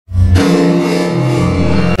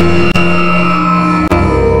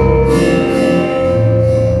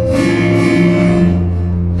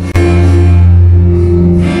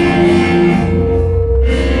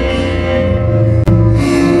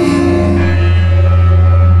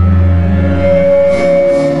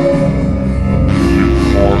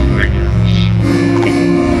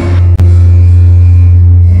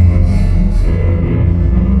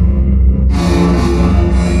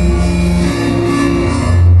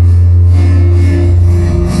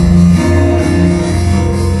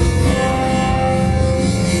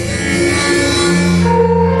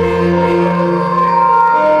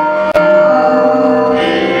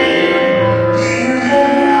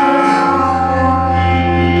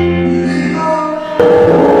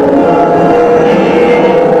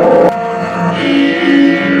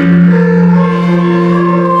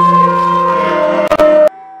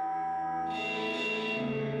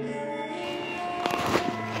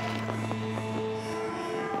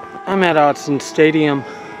I'm at Autzen Stadium,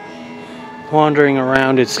 wandering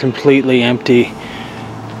around. It's completely empty.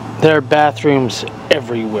 There are bathrooms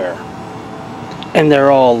everywhere, and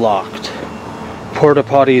they're all locked. Porta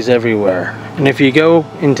potties everywhere. And if you go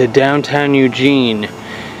into downtown Eugene,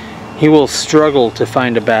 you will struggle to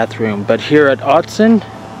find a bathroom. But here at Autzen,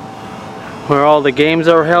 where all the games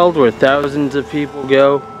are held, where thousands of people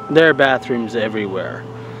go, there are bathrooms everywhere.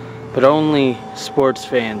 But only sports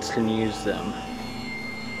fans can use them.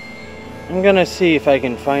 I'm gonna see if I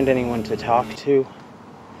can find anyone to talk to,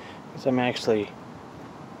 because I'm actually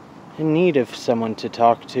in need of someone to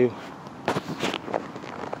talk to.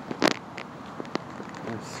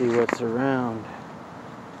 Let's see what's around.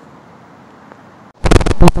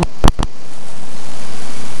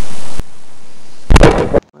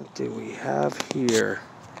 What do we have here?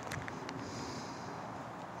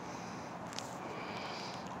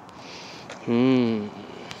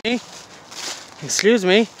 Excuse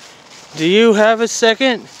me. Do you have a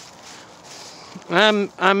second?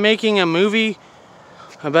 I'm making a movie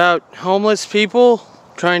about homeless people,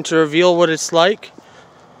 trying to reveal what it's like.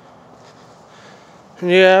 Do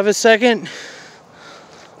you have a second?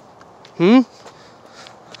 Huh.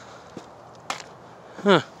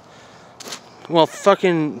 Well,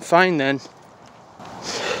 fucking fine then.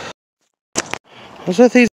 What's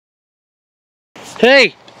with these?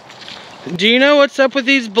 Hey! Do you know what's up with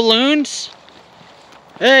these balloons?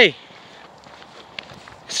 Hey!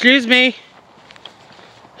 Excuse me?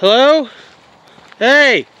 Hello?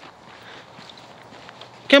 Hey!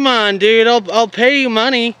 Come on, dude. I'll pay you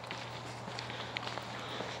money.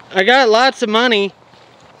 I got lots of money.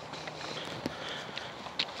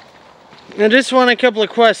 I just want a couple of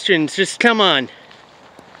questions. Just come on.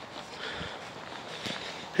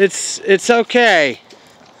 It's okay.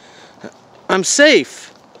 I'm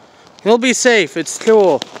safe. You'll be safe. It's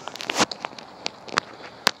cool.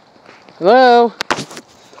 Hello?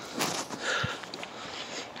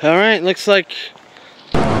 Alright, looks like...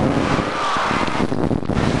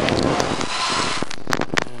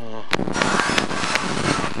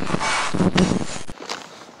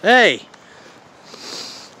 Hey!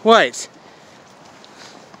 What?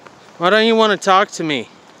 Why don't you want to talk to me?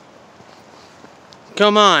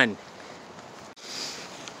 Come on.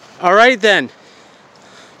 Alright then.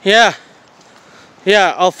 Yeah.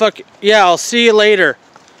 Yeah, I'll see you later.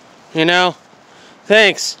 You know?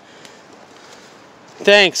 Thanks.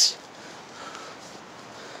 Thanks.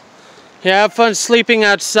 Yeah, have fun sleeping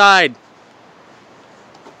outside.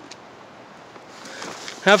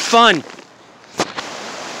 Have fun.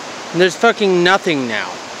 And there's fucking nothing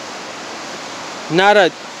now. Not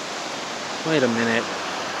a... Wait a minute.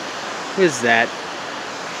 Who is that?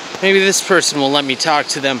 Maybe this person will let me talk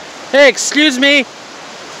to them. Hey, excuse me!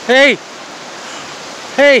 Hey!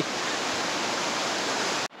 Hey!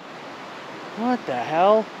 What the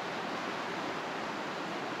hell?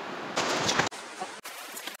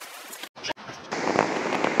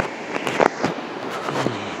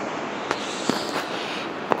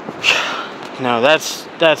 No, that's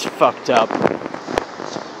fucked up.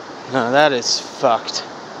 No, that is fucked.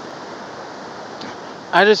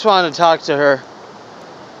 I just wanted to talk to her.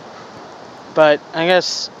 But I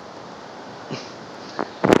guess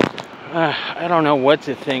I don't know what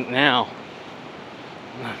to think now.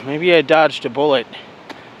 Maybe I dodged a bullet,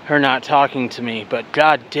 her not talking to me, but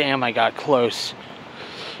god damn I got close.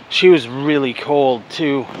 She was really cold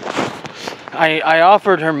too. I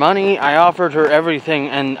offered her money, I offered her everything,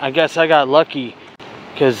 and I guess I got lucky,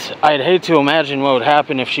 because I'd hate to imagine what would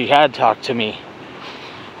happen if she had talked to me.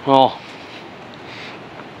 Well,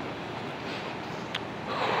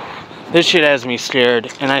 this shit has me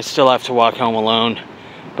scared, and I still have to walk home alone,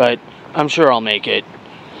 but I'm sure I'll make it.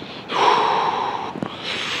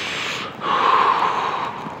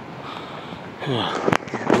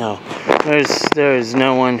 No, there's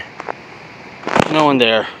no one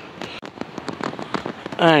there.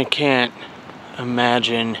 I can't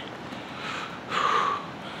imagine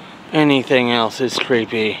anything else is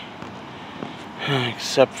creepy,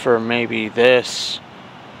 except for maybe this.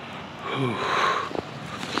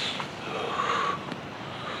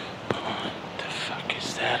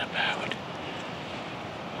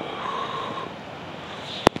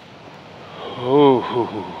 Ooh,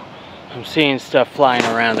 I'm seeing stuff flying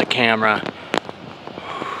around the camera.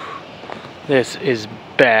 This is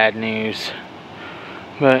bad news.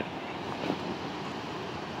 But,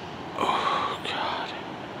 oh God,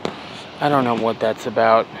 I don't know what that's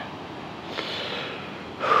about.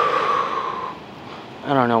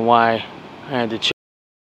 I don't know why I had to check.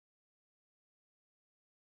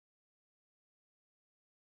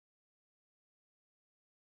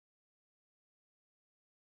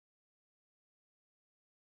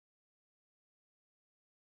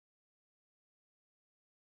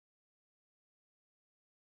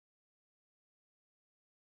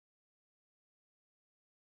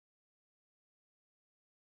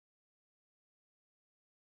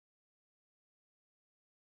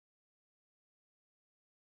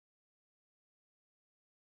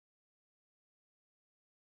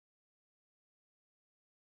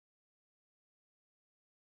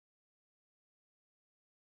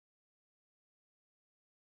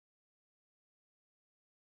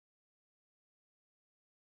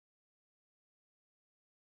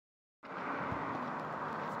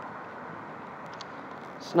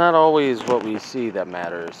 It's not always what we see that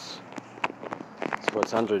matters. It's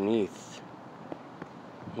what's underneath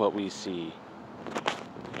what we see.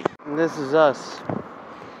 And this is us.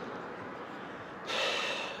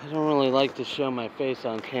 I don't really like to show my face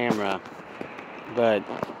on camera, but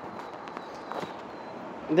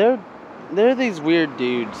they're these weird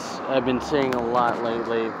dudes I've been seeing a lot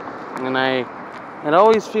lately, and it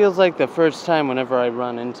always feels like the first time whenever I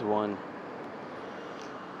run into one.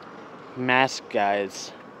 Masked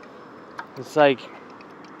guys. It's like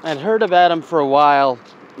I'd heard about them for a while,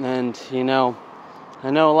 and you know, I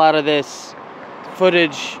know a lot of this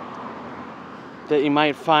footage that you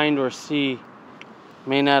might find or see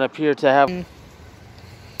may not appear to have.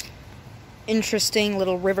 Interesting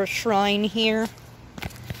little river shrine here.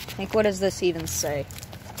 Like, what does this even say?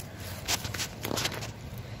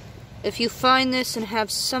 If you find this and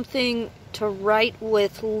have something to write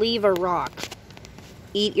with, leave a rock.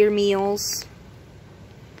 Eat your meals.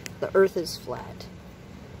 The earth is flat.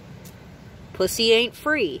 Pussy ain't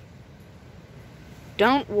free.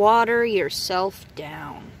 Don't water yourself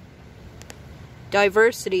down.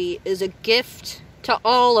 Diversity is a gift to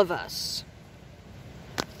all of us.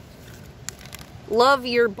 Love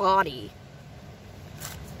your body.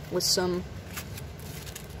 With some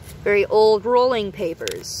very old rolling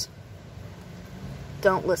papers.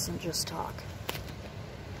 Don't listen, just talk.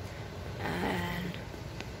 And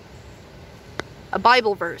a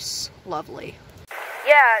Bible verse. Lovely.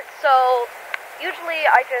 Yeah, so usually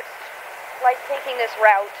I just like taking this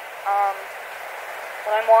route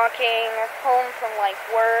when I'm walking home from like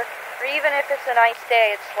work, or even if it's a nice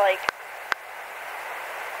day, it's like,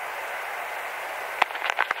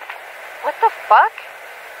 what the fuck?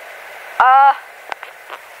 I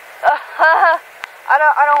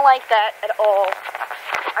don't like that at all.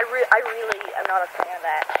 I really am not a fan of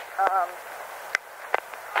that.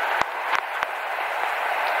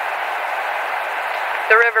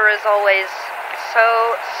 The river is always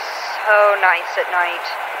so nice at night.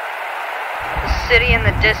 The city in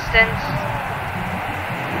the distance.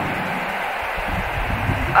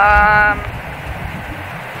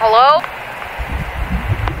 Hello?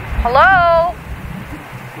 Hello?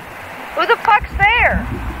 Who the fuck's there?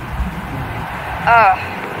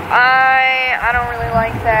 I don't really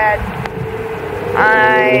like that.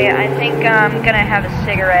 I think I'm gonna have a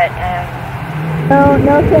cigarette and...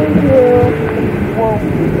 No, thank you. Whoa,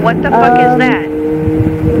 what the fuck is that?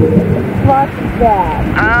 What's that?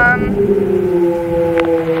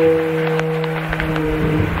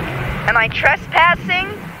 Am I trespassing?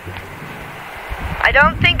 I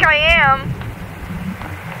don't think I am.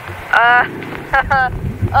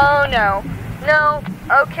 Oh no. No,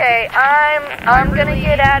 okay, I'm gonna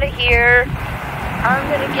get out of here. I'm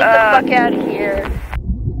gonna get the fuck out of here.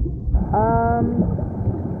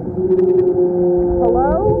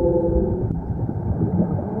 Hello?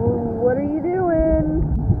 What are you doing?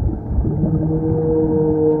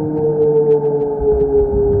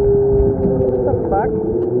 What the fuck?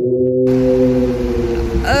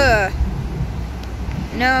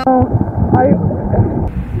 No.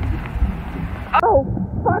 Oh,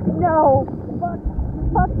 fuck no!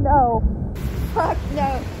 Fuck no! Fuck no!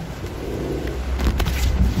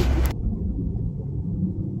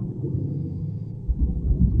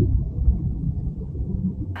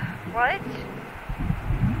 What?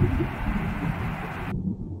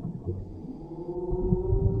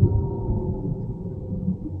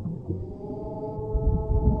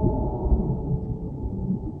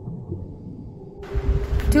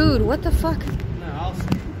 Dude, what the fuck? No, I'll see.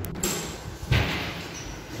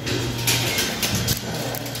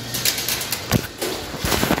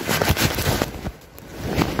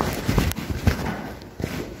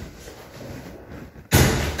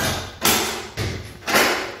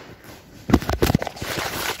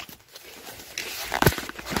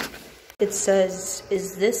 It says,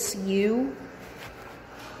 "Is this you?"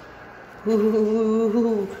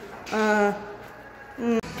 Ooh,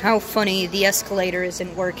 How funny, the escalator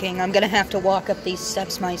isn't working. I'm gonna have to walk up these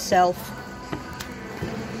steps myself.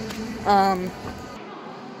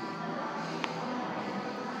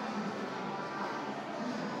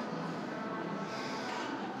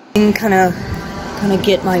 Kind of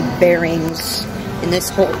get my bearings in this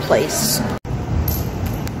whole place.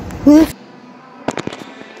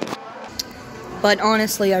 But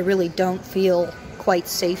honestly, I really don't feel quite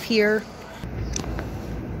safe here.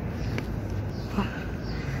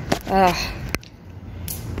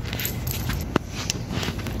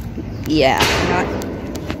 Yeah, not...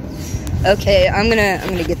 Okay, I'm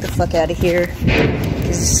gonna get the fuck out of here,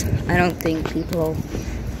 because I don't think people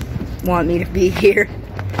want me to be here.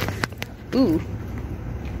 Ooh.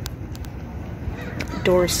 that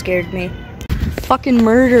door scared me. Fucking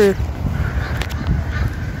murder.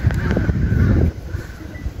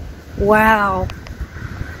 Wow.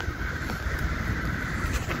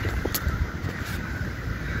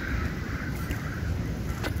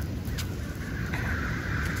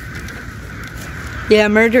 Yeah,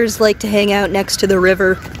 murderers like to hang out next to the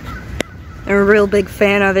river. They're a real big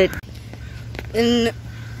fan of it. In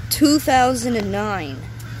 2009,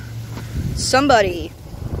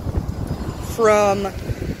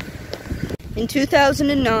 in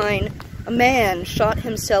 2009, a man shot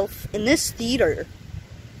himself in this theater.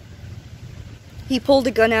 He pulled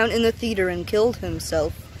a gun out in the theater and killed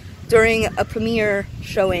himself during a premiere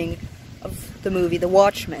showing of the movie The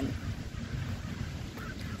Watchmen.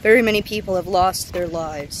 Very many people have lost their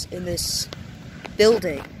lives in this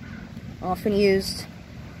building, often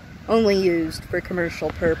only used for commercial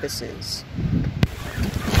purposes.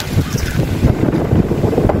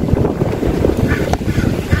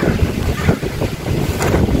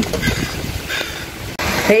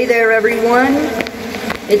 Hey there, everyone.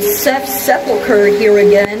 It's Seph Lovell here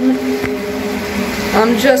again.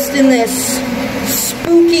 I'm just in this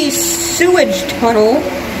spooky sewage tunnel,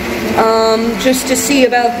 just to see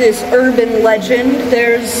about this urban legend.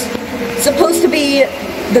 There's supposed to be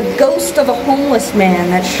the ghost of a homeless man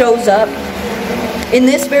that shows up in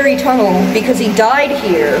this very tunnel because he died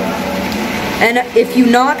here. And if you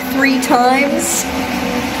knock 3 times,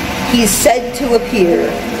 he's said to appear.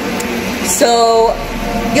 So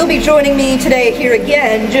you'll be joining me today here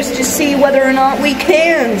again just to see whether or not we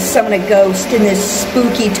can summon a ghost in this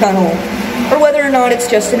spooky tunnel, or whether or not it's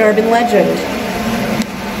just an urban legend.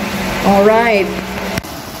 Alright.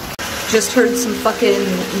 Just heard some fucking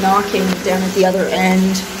knocking down at the other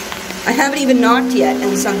end. I haven't even knocked yet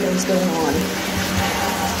and something's going on.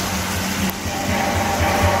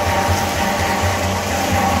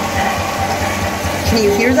 Can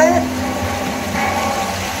you hear that?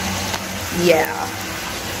 Yeah.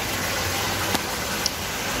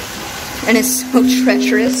 And it's so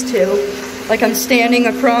treacherous, too. Like I'm standing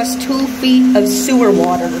across 2 feet of sewer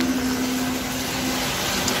water.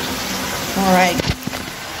 Alright.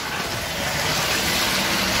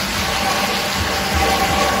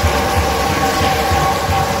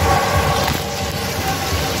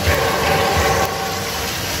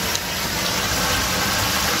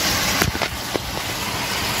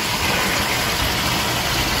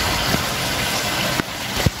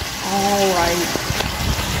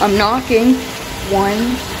 I'm knocking.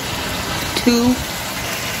 1, 2,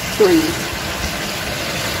 3.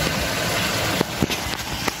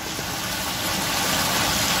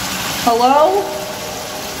 Hello?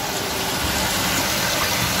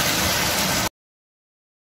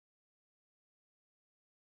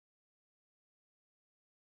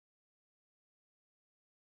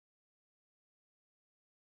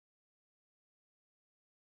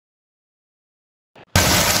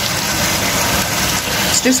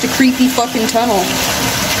 It's just a creepy fucking tunnel.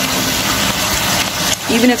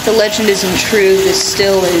 Even if the legend isn't true, this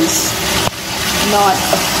still is not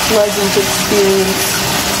a pleasant experience.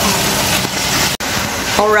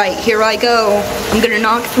 Alright, here I go. I'm gonna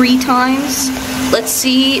knock 3 times. Let's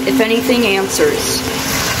see if anything answers.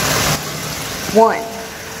 1,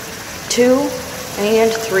 2,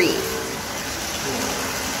 and 3.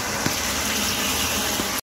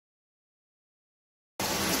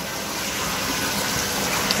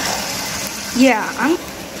 Yeah, I'm...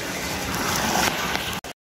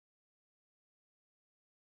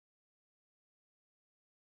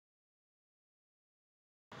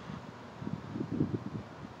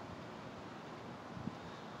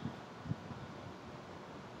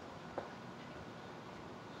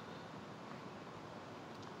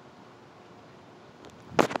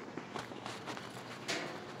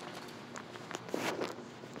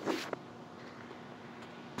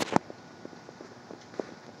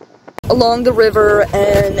 along the river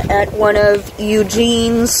and at one of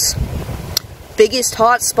Eugene's biggest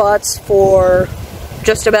hotspots for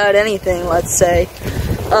just about anything, let's say.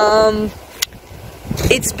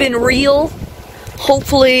 It's been real.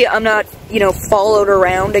 Hopefully I'm not, followed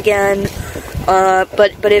around again.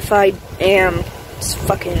 But if I am, it's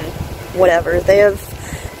fucking whatever. They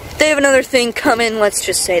have another thing coming, let's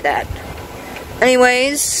just say that.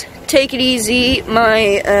 Anyways, take it easy,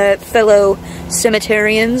 my fellow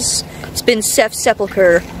cemeterians. It's been Seph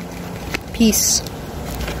Lovell. Peace.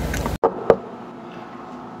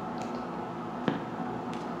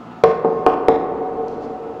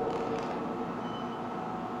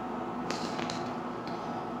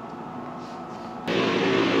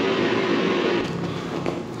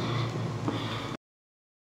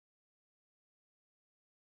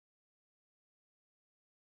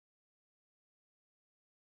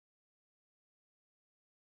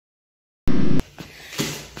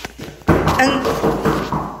 And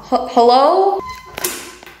hello?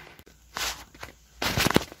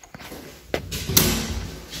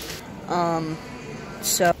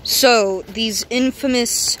 So these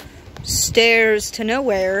infamous stairs to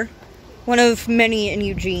nowhere, one of many in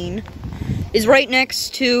Eugene, is right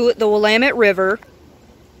next to the Willamette River,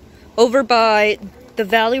 over by the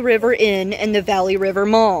Valley River Inn and the Valley River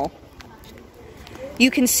Mall. You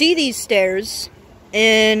can see these stairs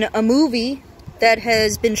in a movie that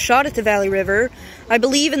has been shot at the Valley River, I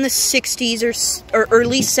believe in the 60s or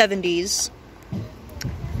early 70s.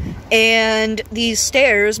 And these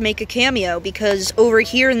stairs make a cameo because over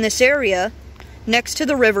here in this area, next to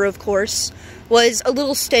the river of course, was a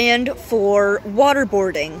little stand for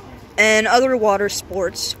waterboarding and other water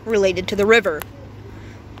sports related to the river.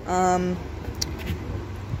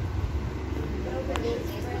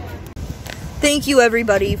 Thank you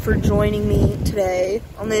everybody for joining me today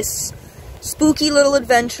on this spooky little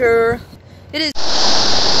adventure. It is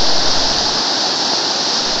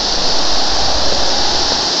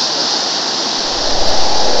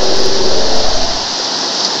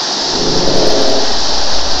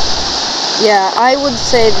Yeah, I would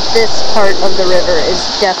say that this part of the river is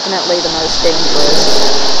definitely the most dangerous.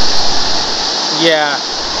 Yeah.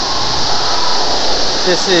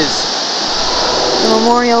 This is... The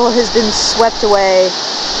memorial has been swept away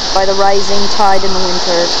by the rising tide in the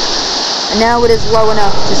winter, and now it is low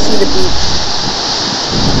enough to see the beach.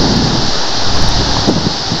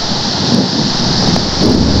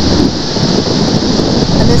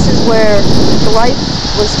 And this is where the life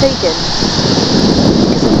was taken,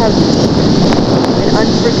 because of how deep and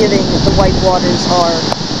unforgiving the white waters are.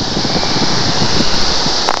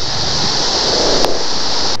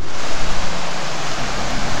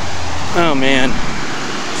 Oh man.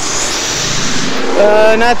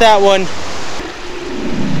 Not that one.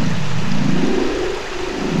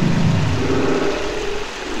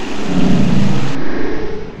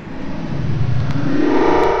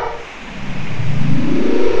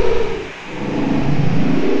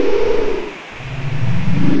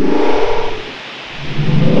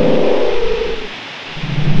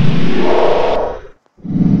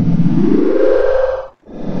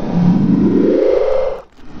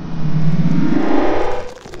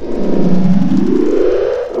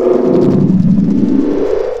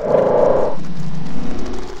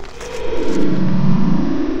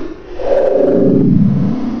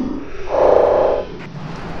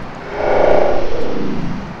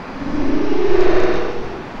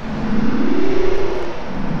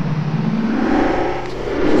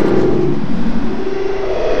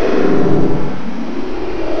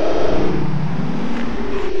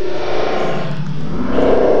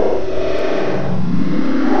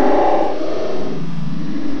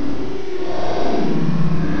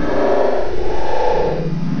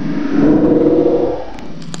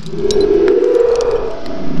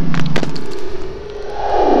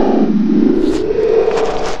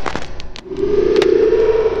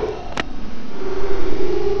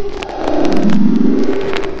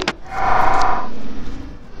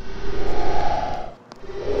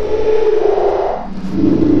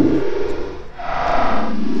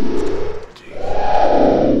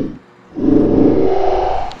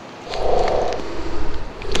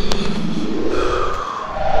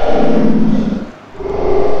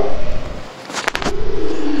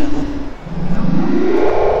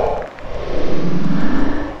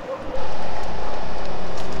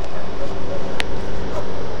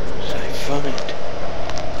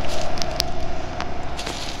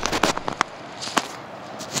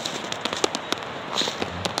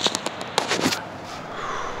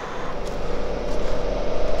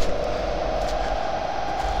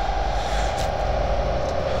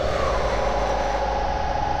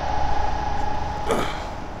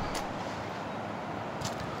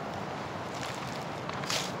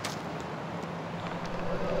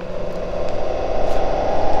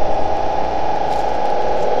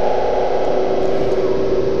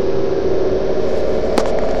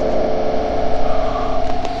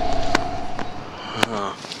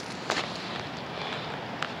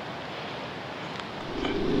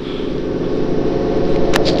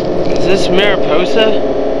 Is this Mariposa?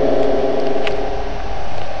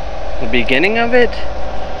 The beginning of it?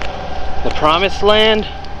 The promised land?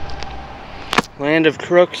 Land of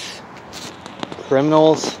crooks?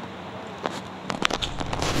 Criminals?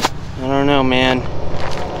 I don't know, man.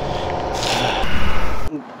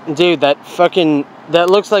 Dude, that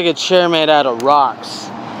looks like a chair made out of rocks.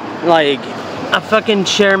 Like, a fucking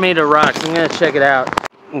chair made of rocks. I'm gonna check it out.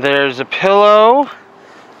 There's a pillow.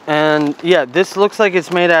 And yeah, this looks like it's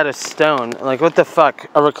made out of stone. Like, what the fuck?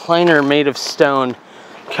 A recliner made of stone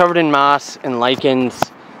covered in moss and lichens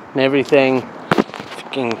and everything.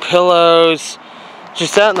 Fucking pillows.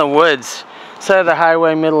 Just out in the woods. Side of the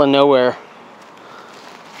highway, middle of nowhere.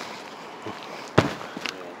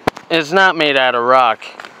 It's not made out of rock.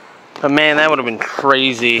 But man, that would have been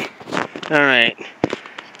crazy. Alright.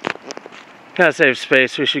 Gotta save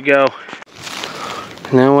space, we should go.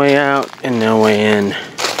 No way out and no way in.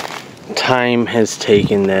 Time has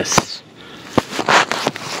taken this.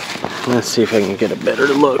 Let's see if I can get a better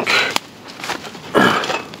look.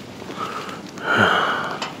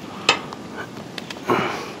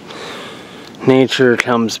 Nature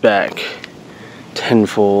comes back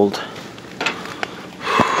tenfold.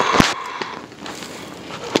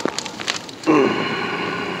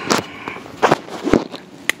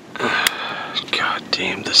 God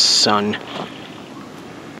damn the sun.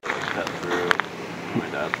 Cut through my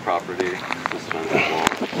dad's property.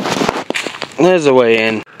 There's a way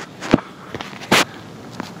in.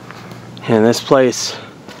 And this place,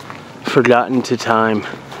 forgotten to time.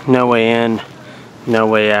 No way in, no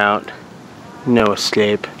way out, no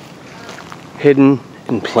escape. Hidden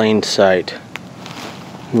in plain sight.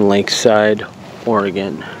 In Lakeside,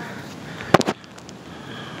 Oregon.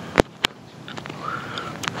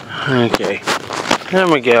 Okay, there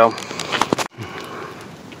we go.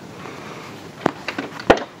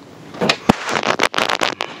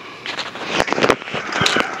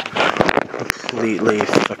 Completely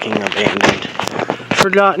fucking abandoned.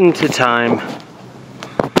 Forgotten to time.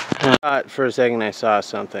 I thought for a second I saw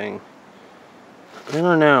something. I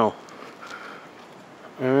don't know.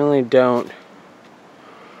 I really don't.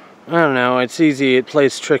 I don't know, it's easy, it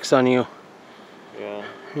plays tricks on you. Yeah.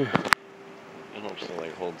 It helps to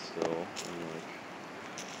like hold still. And,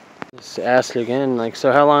 like... Just ask again, like,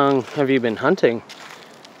 so how long have you been hunting?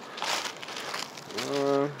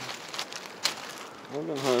 I've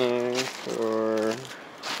been hunting for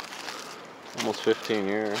almost 15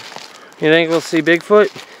 years. You think we'll see Bigfoot?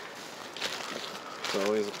 It's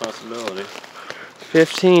always a possibility.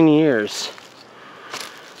 15 years.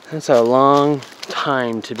 That's a long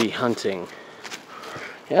time to be hunting.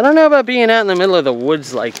 Yeah, I don't know about being out in the middle of the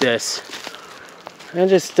woods like this. I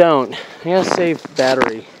just don't. I gotta save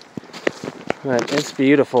battery. But it's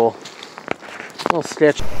beautiful. A little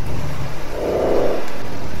sketchy.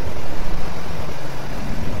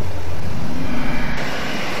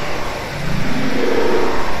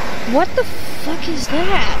 What the fuck is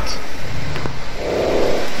that?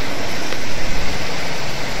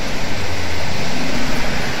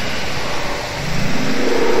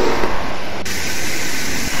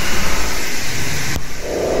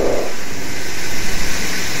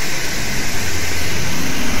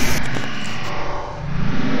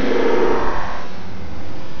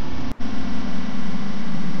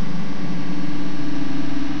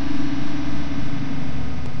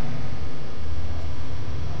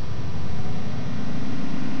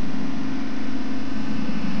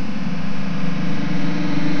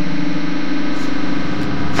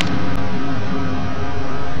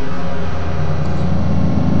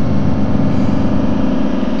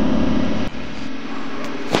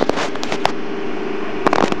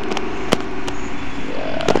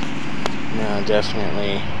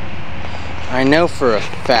 Definitely. I know for a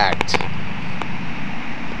fact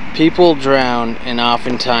people drown, and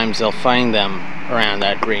oftentimes they'll find them around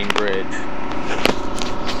that green bridge.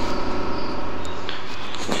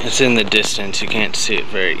 It's in the distance, you can't see it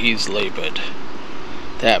very easily, but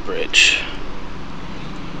that bridge.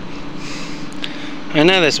 I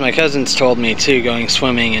know this, my cousins told me too, going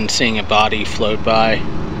swimming and seeing a body float by,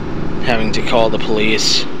 having to call the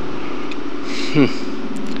police.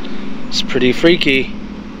 It's pretty freaky.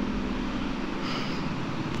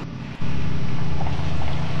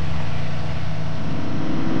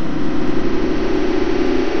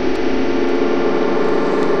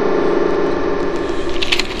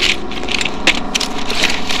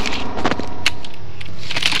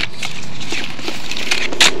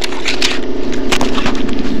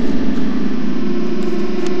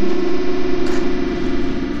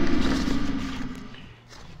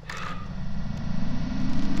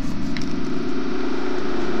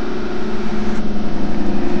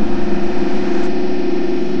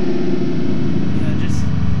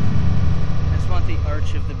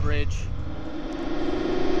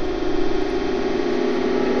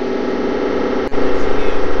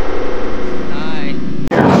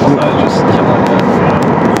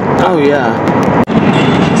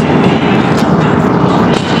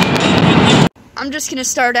 I'm just gonna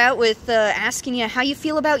start out with asking you how you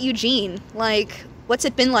feel about Eugene. Like, what's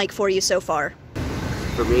it been like for you so far?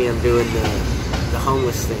 For me, I'm doing the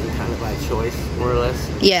homeless thing kind of by choice, more or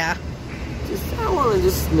less. Yeah. I want to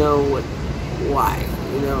just know why,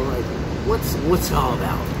 you know, like, what's it all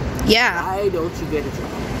about? Yeah. Why don't you get a job?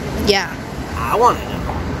 Yeah. I want to know.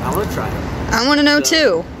 I want to try it. I want to know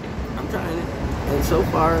too. I'm trying it, and so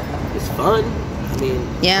far, it's fun. I mean,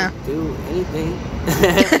 yeah. I don't do anything.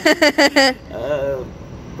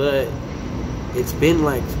 But it's been,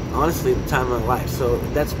 like, honestly, the time of my life. So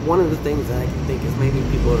that's one of the things that I can think is maybe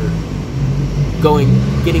people are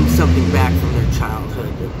getting something back from their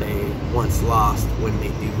childhood that they once lost when they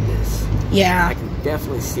do this. Yeah. I can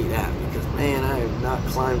definitely see that because, man, I have not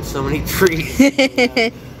climbed so many trees in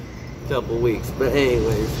a couple weeks. But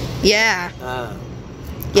anyways. Yeah.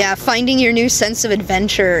 Yeah, finding your new sense of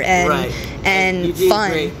adventure and Eugene's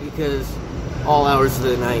fun. Great because all hours of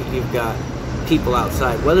the night you've got people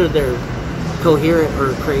outside, whether they're coherent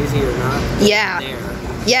or crazy or not. Yeah.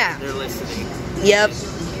 They're listening. Yep.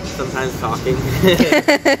 Sometimes talking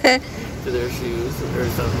to their shoes or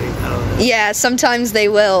something. I don't know. Yeah, sometimes they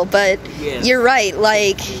will, but you're right.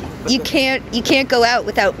 Like, you can't go out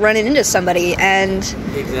without running into somebody, and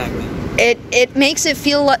exactly. It makes it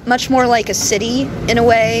feel much more like a city in a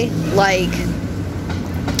way. Like,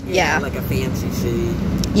 yeah, like a fancy city.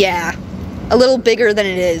 Yeah, a little bigger than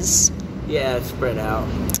it is. Yeah, it's spread out.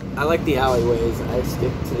 I like the alleyways. I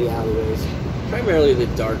stick to the alleyways, primarily the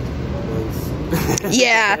dark ones.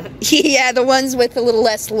 Yeah, yeah, the ones with a little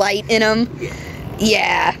less light in them.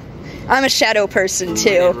 Yeah, I'm a shadow person too.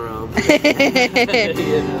 You know?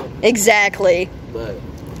 Exactly. But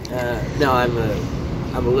no, I'm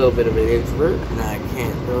a little bit of an introvert, and I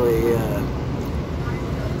can't really,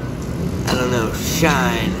 I don't know,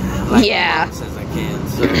 shine like my mom says I can.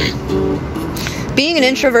 So being an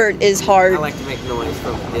introvert is hard. I like to make noise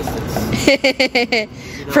from a distance.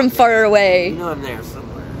 You know, from far away. You know I'm there somewhere.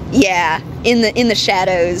 Yeah, in the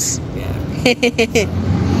shadows. Yeah.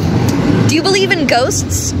 Do you believe in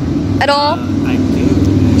ghosts at all? I do.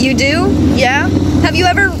 You do? Yeah? Have you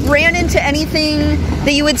ever ran into anything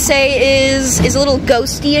that you would say is a little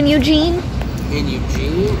ghosty in Eugene? In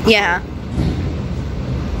Eugene? Yeah.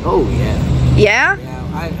 Oh, yeah. Yeah?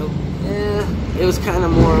 Yeah, it was kind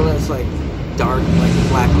of more or less like dark, like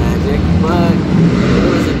black magic, but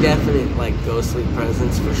there was a definite, like, ghostly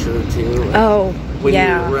presence for sure, too. Like, when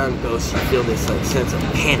you're around ghosts, you feel this, like, sense of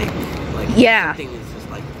panic. Like, something is just,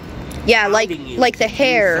 like, yeah, like the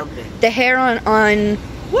hair. The hair on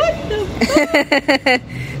what the fuck?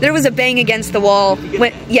 There was a bang against the wall.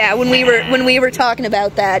 When we were talking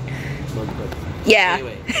about that. Yeah.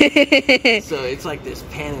 Anyway, so it's like this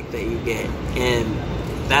panic that you get, and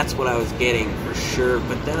that's what I was getting for sure.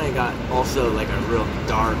 But then I got also like a real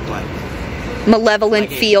dark, like malevolent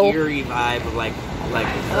like feel, eerie vibe of like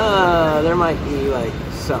there might be like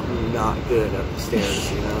something not good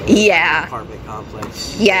upstairs, you know? Yeah. Apartment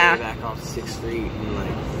complex. Yeah. Way back off 6th Street and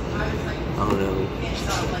like I don't know,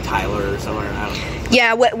 Tyler or somewhere. I don't know.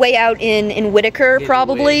 Yeah, way out in Whitaker,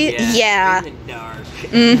 probably. Yeah. In the dark.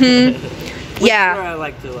 Mm-hmm. Yeah. That's where I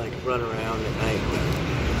like to like run around at night.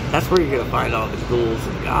 That's where you're gonna find all the ghouls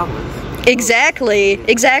and goblins. Exactly.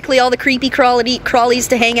 Exactly. All the creepy crawlies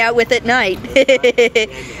to hang out with at night.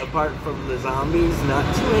 And apart from the zombies, not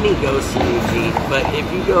too many ghosts in Eugene. But if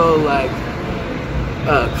you go like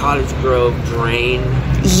Cottage Grove, Drain.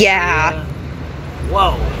 Yeah.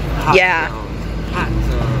 Whoa. Hot yeah. Zone. Hot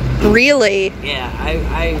zone. Really? Yeah.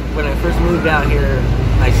 I when I first moved out here,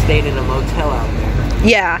 I stayed in a motel out there.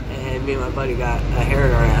 Yeah. And me and my buddy got a hair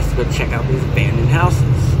in our ass to go check out these abandoned houses.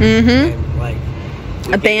 Mm-hmm. And like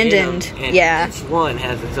abandoned. And yeah. each one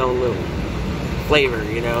has its own little flavor,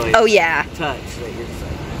 you know. Oh yeah. Touch that you're just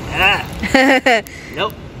like,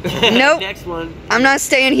 nope. Nope. Next one. I'm not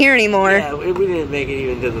staying here anymore. Yeah, we didn't make it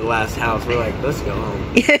even to the last house. We're like, let's go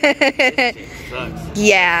home. This shit sucks.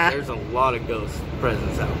 Yeah. There's a lot of ghost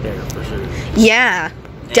presence out there for sure. Yeah,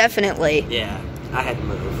 definitely. Yeah, I had to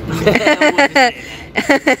move.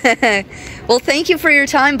 Well, thank you for your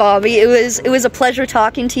time, Bobby. It was a pleasure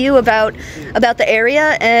talking to you about the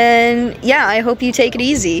area, and yeah, I hope you take it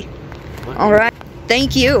easy. All right.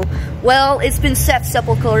 Thank you. Well, it's been Seph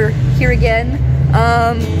Sepulcher here again.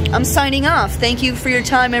 I'm signing off. Thank you for your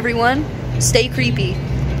time, everyone. Stay creepy.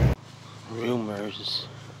 Rumors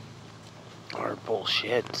are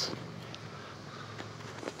bullshit.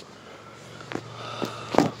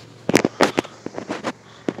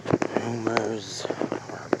 Rumors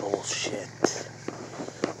are bullshit.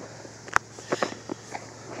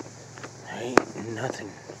 There ain't nothing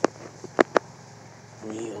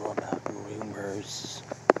real about rumors.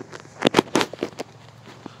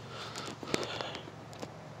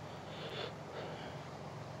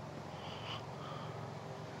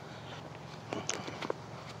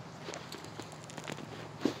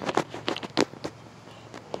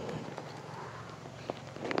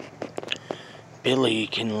 Billy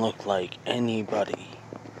can look like anybody.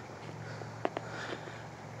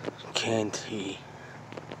 Can't he?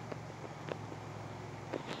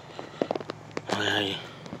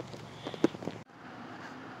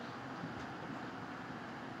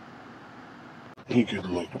 He could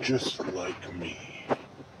look just like me.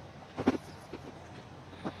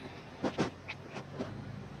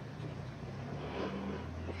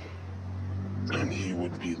 And he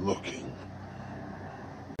would be looking.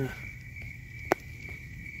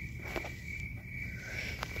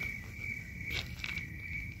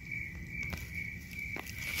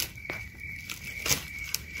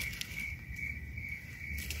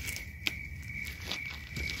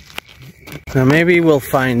 Now maybe we'll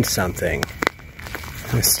find something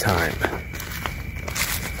this time.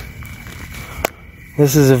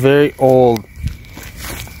 This is a very old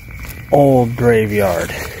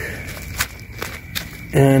graveyard.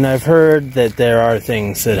 And I've heard that there are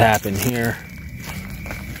things that happen here.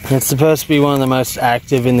 It's supposed to be one of the most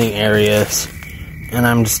active in the areas. And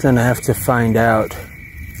I'm just gonna have to find out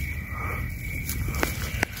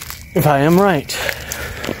if I am right.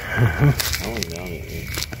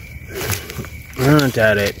 I don't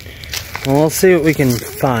doubt it. Well, we'll see what we can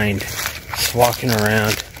find. Just walking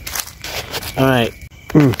around. Alright.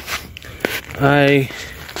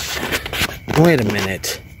 Wait a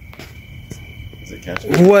minute. Is it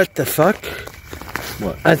catching? What the fuck?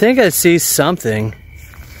 What? I think I see something.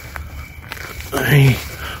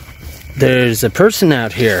 There's a person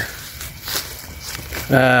out here.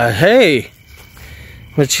 Hey.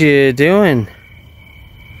 What you doing?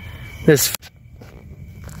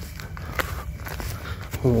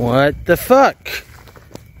 What the fuck?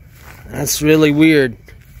 That's really weird.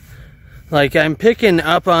 Like, I'm picking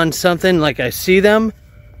up on something, like I see them,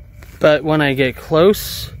 but when I get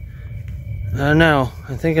close, I don't know.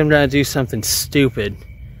 I think I'm gonna do something stupid.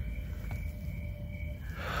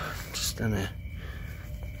 Just gonna...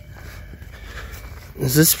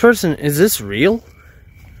 Is this real?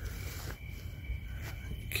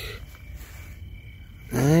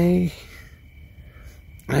 I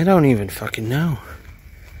don't even fucking know.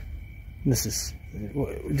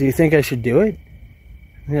 Do you think I should do it?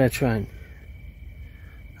 I'm gonna try and...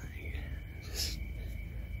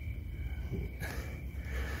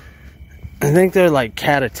 I think they're like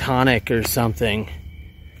catatonic or something.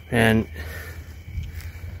 And...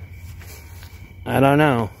 I don't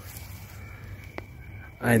know.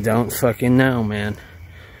 I don't fucking know, man.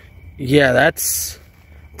 Yeah, that's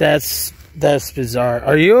bizarre.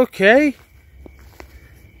 Are you okay?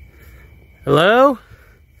 Hello?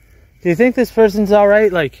 Do you think this person's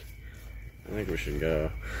alright? Like, I think we should go.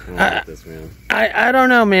 I don't like this, man. I don't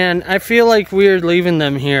know, man. I feel like weird leaving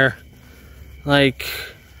them here. Like,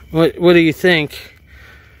 what do you think?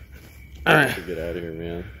 Alright. Get out of here,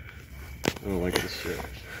 man. I don't like this shit.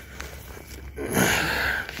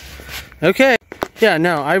 Okay. Yeah,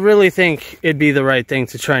 no, I really think it'd be the right thing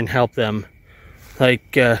to try and help them.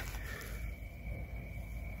 Like, dude.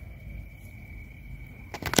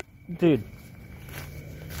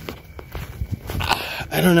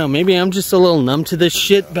 I don't know, maybe I'm just a little numb to this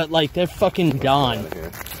shit, but like, they're fucking gone.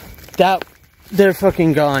 They're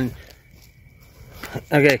fucking gone.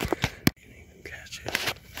 Okay.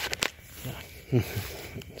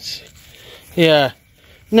 Yeah.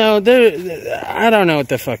 No, I don't know what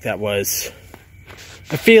the fuck that was.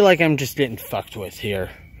 I feel like I'm just getting fucked with here.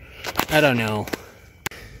 I don't know.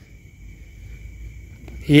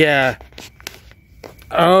 Yeah.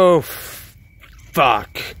 Oh,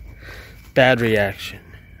 fuck. Bad reaction.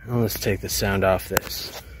 Well, let's take the sound off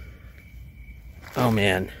this. Oh,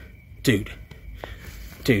 man. Dude,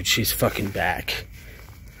 she's fucking back.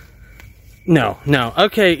 No.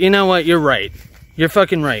 Okay, you know what? You're right. You're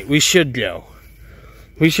fucking right. We should go.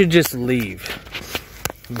 We should just leave.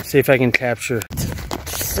 Let me see if I can capture...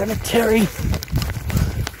 Cemetery. Let's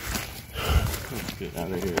get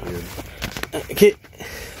out of here, dude. Okay.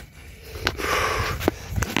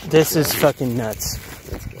 This is fucking nuts.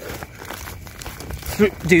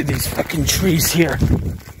 Dude, these fucking trees here.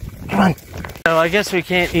 Come on. So I guess we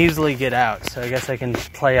can't easily get out, so I guess I can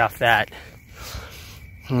play off that.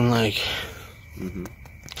 And like...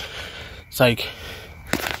 It's like...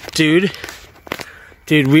 Dude,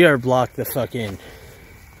 we are blocked the fuck in.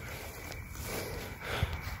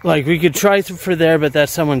 Like, we could try for there, but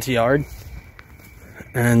that's someone's yard.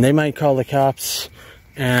 And they might call the cops.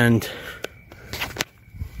 And...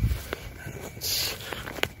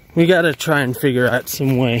 we gotta try and figure out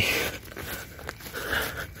some way.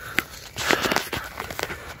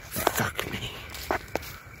 Fuck me.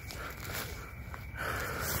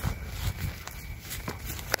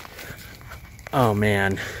 Oh,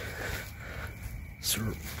 man.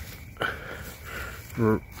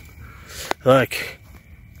 Look,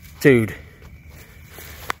 dude.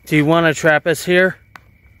 Do you want to trap us here?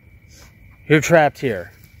 You're trapped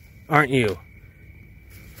here, aren't you?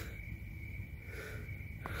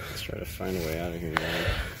 Let's try to find a way out of here, man.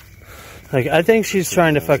 Like, I think she's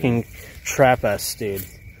trying to fucking trap us, dude.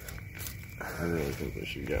 I really think we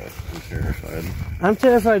should go. I'm terrified. I'm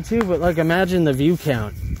terrified too, but like, imagine the view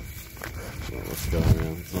count. Well, let's go,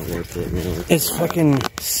 man. It's not worth it, man. It's fucking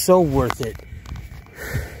so worth it.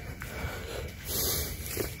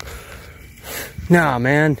 Nah,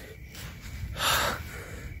 man.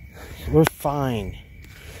 We're fine.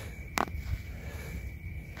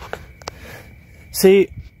 See,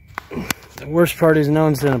 the worst part is no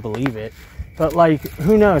one's gonna believe it. But like,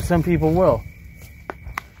 who knows? Some people will.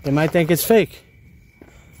 They might think it's fake.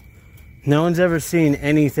 No one's ever seen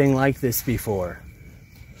anything like this before.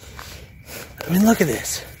 I mean, look at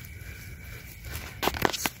this.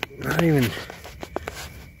 It's not even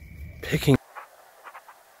picking.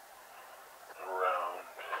 Around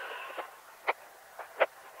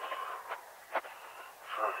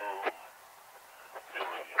for whom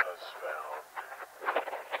Billy has found.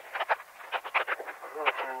 For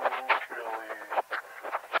whom Billy.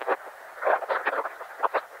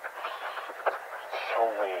 It's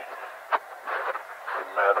only a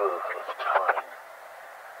matter of time.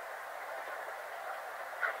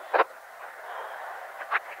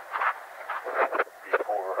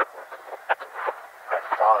 Before I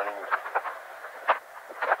find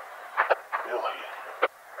Billy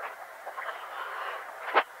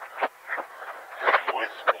is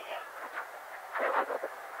with me,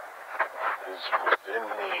 is within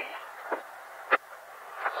me.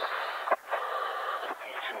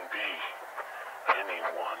 He can be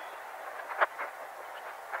anyone.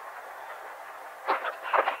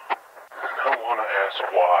 And I want to ask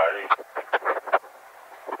why.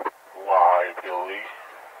 Why, Billy?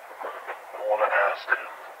 I want to ask him.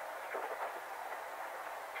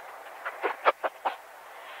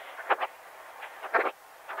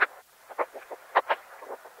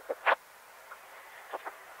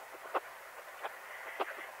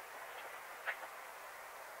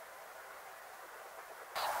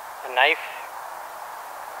 A knife?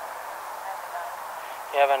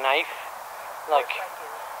 You have a knife? Look.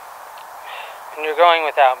 And you're going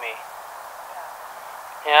without me.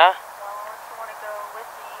 Yeah?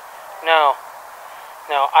 No.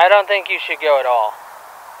 No, I don't think you should go at all.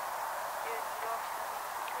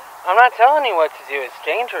 I'm not telling you what to do. It's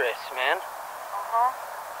dangerous, man.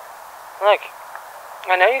 Look,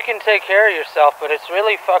 I know you can take care of yourself, but it's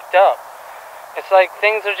really fucked up. It's like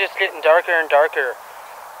things are just getting darker and darker.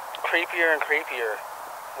 Creepier and creepier.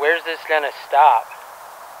 Where's this gonna stop?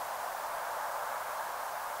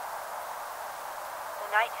 The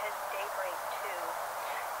night has daybreak, too.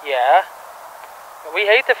 Yeah? We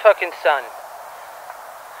hate the fucking sun.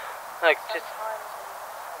 Like, just...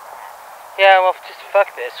 Yeah, well, just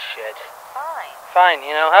fuck this shit. Fine. Fine,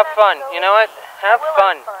 you know, have fun. You know what? Have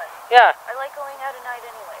fun. Yeah. I like going out at night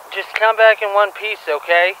anyway. Just come back in one piece,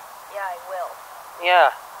 okay? Yeah, I will.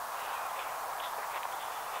 Yeah.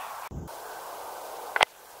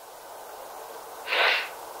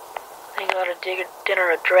 I got a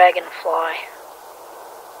dinner a dragonfly.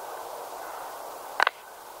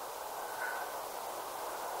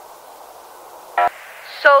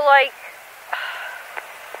 So, like,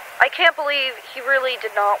 I can't believe he really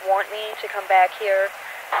did not want me to come back here.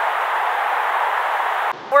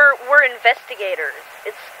 We're investigators.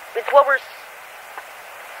 It's what we're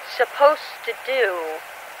supposed to do.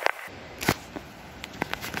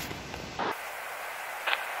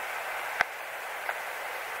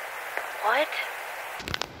 What?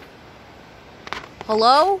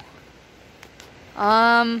 Hello?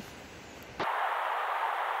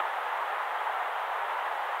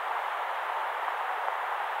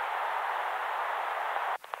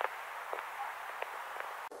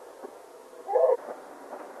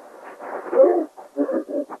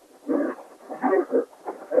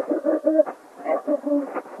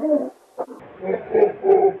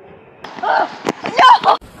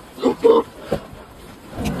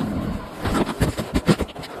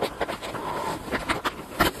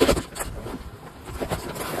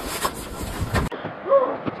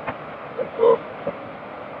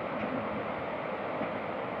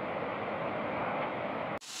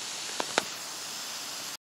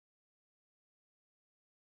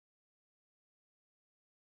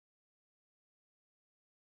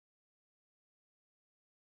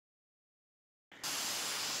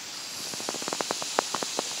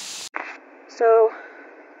 So,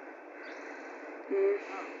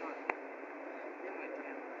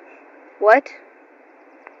 what?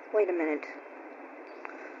 Wait a minute.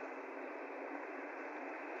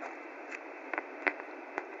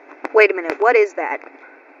 Wait a minute, what is that?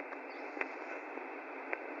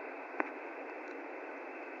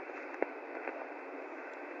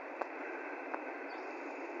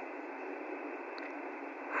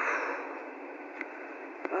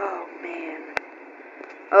 Oh, man.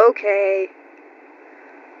 Okay.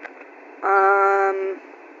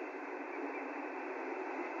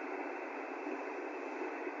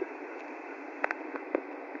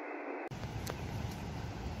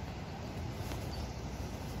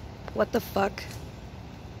 What the fuck?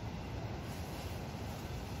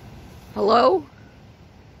 Hello?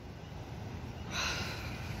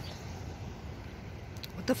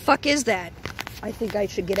 What the fuck is that? I think I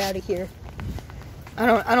should get out of here.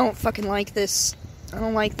 I don't fucking like this. I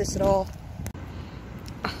don't like this at all.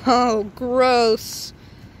 Oh, gross.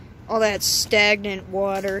 All that stagnant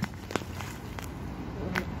water.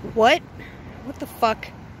 What? What the fuck?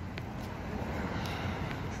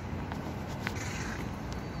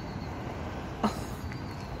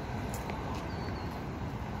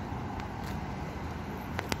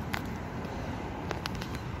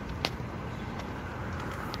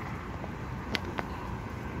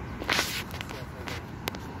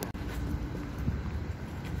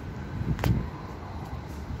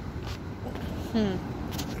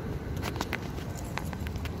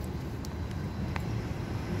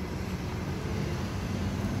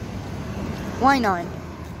 Why not?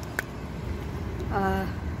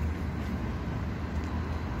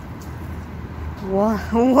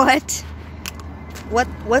 What?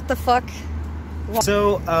 What the fuck?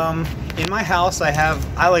 So, in my house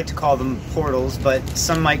I like to call them portals, but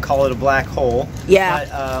some might call it a black hole.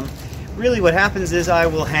 Yeah. But, really what happens is I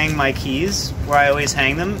will hang my keys where I always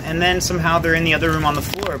hang them, and then somehow they're in the other room on the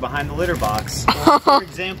floor behind the litter box. Or, for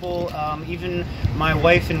example, even my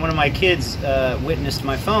wife and one of my kids witnessed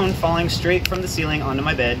my phone falling straight from the ceiling onto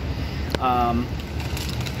my bed. And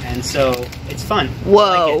so, it's fun. Whoa.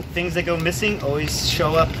 I like it. Things that go missing always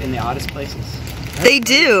show up in the oddest places. They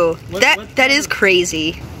do. That is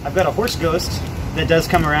crazy. I've got a horse ghost that does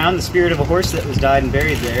come around, the spirit of a horse that was died and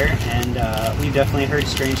buried there, and we've definitely heard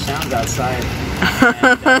strange sounds outside.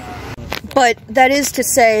 And, but that is to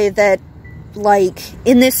say that, like,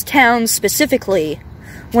 in this town specifically,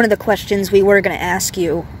 one of the questions we were going to ask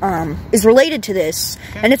you is related to this,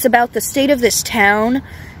 and it's about the state of this town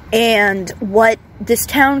and what this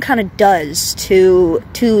town kind of does to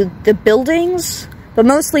the buildings, but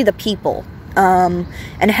mostly the people, and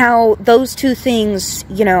how those two things,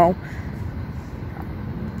 you know,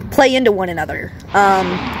 play into one another.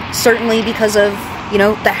 Certainly because of, you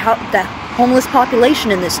know, the homeless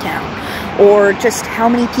population in this town, or just how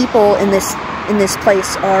many people in this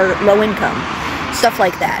place are low income, stuff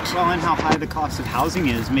like that. well, and how high the cost of housing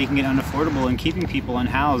is, making it unaffordable and keeping people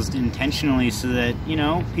unhoused intentionally so that, you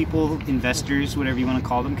know, people, investors, whatever you want to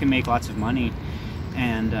call them, can make lots of money.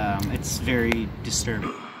 And it's very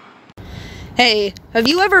disturbing. Hey, have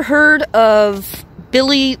you ever heard of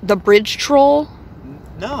Billy the Bridge Troll?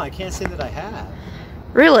 No, I can't say that I have.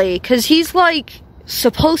 Really? Because he's, like,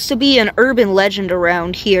 supposed to be an urban legend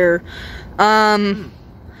around here.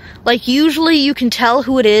 Like, usually you can tell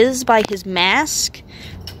who it is by his mask,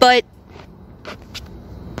 but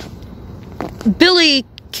Billy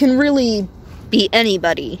can really be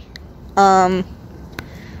anybody. Well,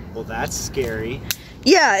 that's scary.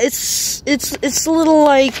 Yeah, it's a little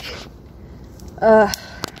like, What's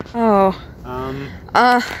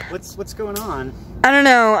going on? I don't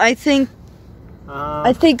know. I think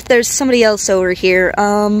there's somebody else over here.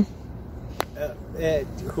 Who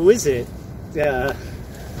is it?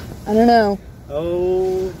 I don't know.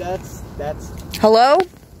 Oh, that's. Hello?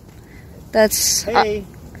 That's. Hey.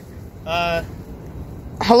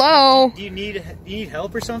 Hello? Do you need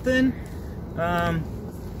help or something?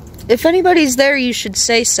 If anybody's there, you should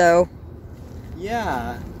say so.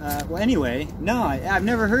 Yeah. Well, anyway, no, I've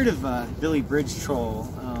never heard of Billy Bridge Troll.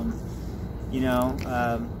 You know,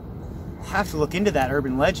 I'll have to look into that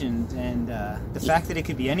urban legend, and the fact that it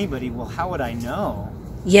could be anybody. Well, how would I know?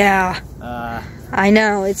 Yeah. I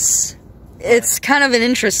know, it's kind of an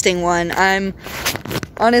interesting one. I'm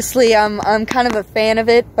kind of a fan of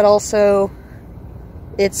it, but also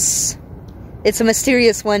it's a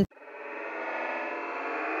mysterious one.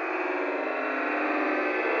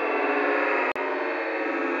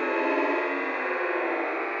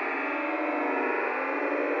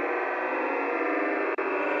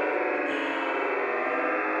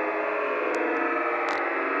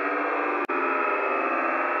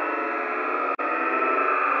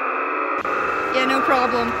 Yeah, no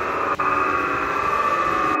problem.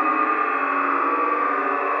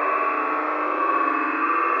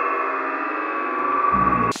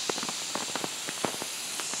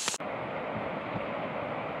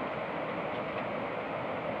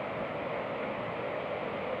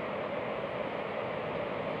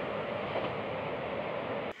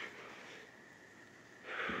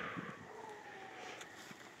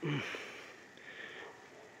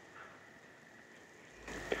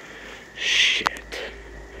 Shit.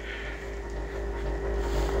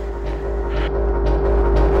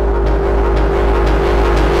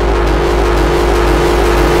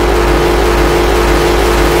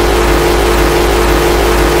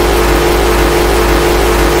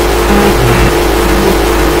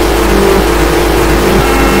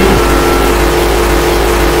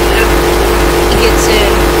 Gets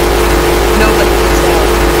in, nobody gets out.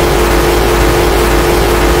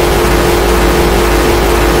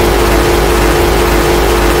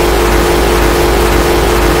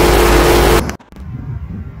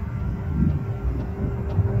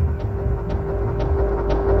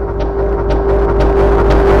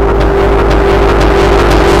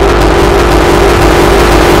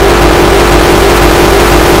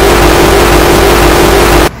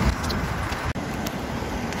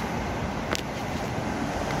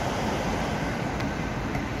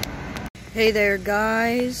 Hey there,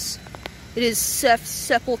 guys. It is Seph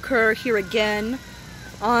Sepulcher here again.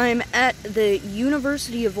 I'm at the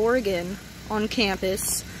University of Oregon on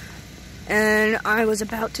campus, and I was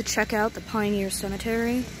about to check out the Pioneer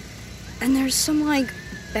Cemetery, and there's some, like,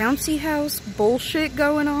 bouncy house bullshit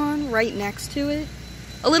going on right next to it.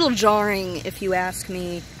 A little jarring, if you ask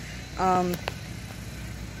me.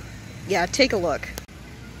 Yeah, take a look.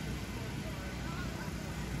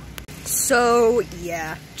 So,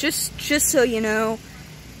 yeah, just so you know,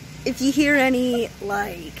 if you hear any,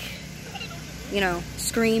 like, you know,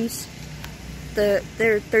 screams,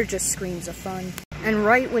 they're just screams of fun. And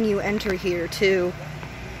right when you enter here, too,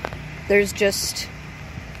 there's just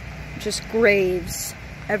graves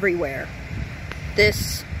everywhere.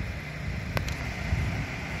 This...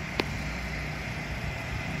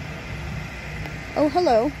 Oh,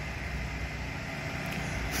 hello.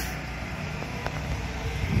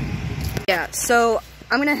 Yeah, so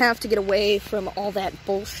I'm gonna have to get away from all that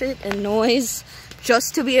bullshit and noise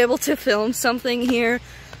just to be able to film something here.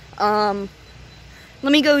 Let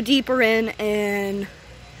me go deeper in and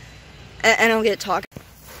I'll get talking.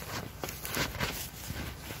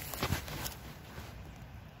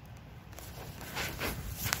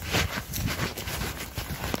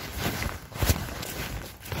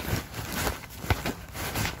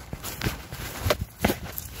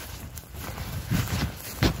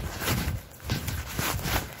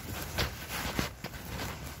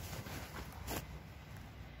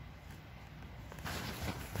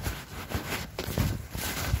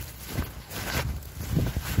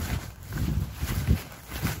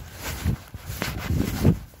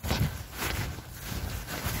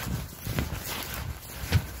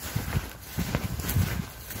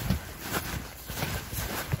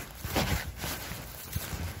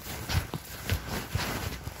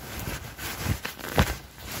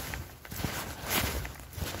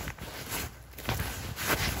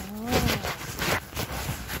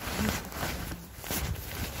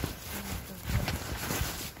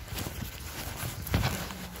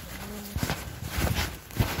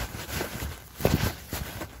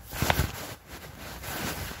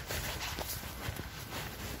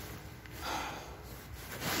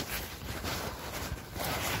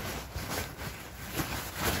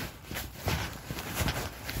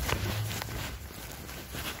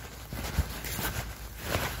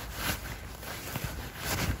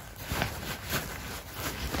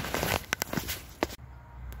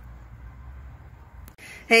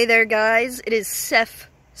 Hey there, guys. It is Seph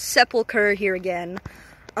Sepulcher here again.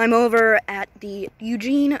 I'm over at the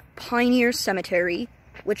Eugene Pioneer Cemetery,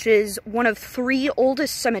 which is one of 3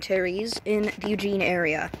 oldest cemeteries in the Eugene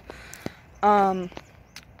area.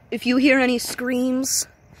 If you hear any screams,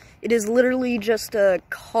 it is literally just a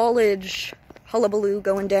college hullabaloo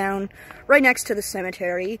going down right next to the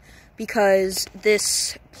cemetery, because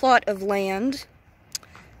this plot of land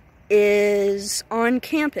is on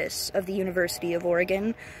campus of the University of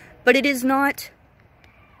Oregon, but it is not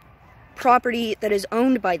property that is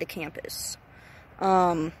owned by the campus.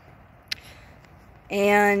 And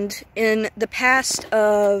in the past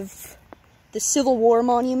of the Civil War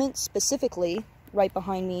monument, specifically, right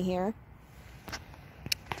behind me here,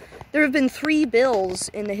 there have been 3 bills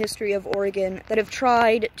in the history of Oregon that have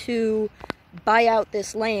tried to buy out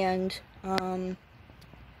this land,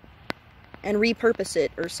 and repurpose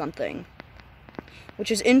it or something. Which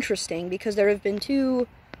is interesting, because there have been 2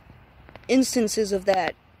 instances of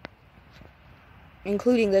that,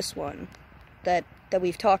 including this one, that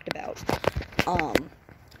we've talked about.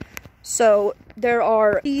 So, there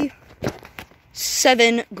are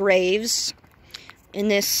 7 graves in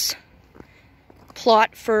this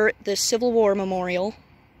plot for the Civil War Memorial.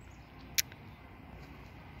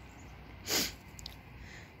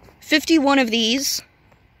 51 of these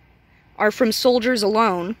are from soldiers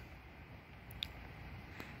alone.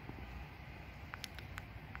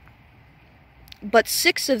 But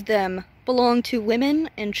 6 of them belong to women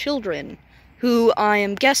and children, who I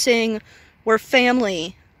am guessing were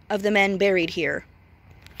family of the men buried here.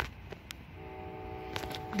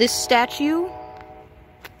 This statue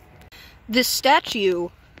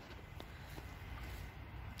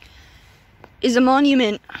is a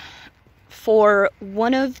monument for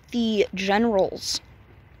one of the generals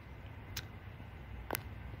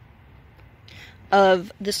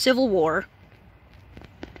of the Civil War.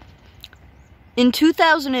 In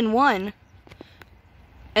 2001,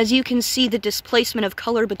 as you can see the displacement of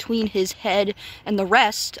color between his head and the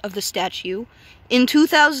rest of the statue, in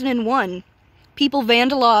 2001, people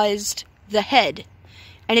vandalized the head,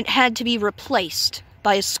 and it had to be replaced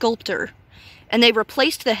by a sculptor. And they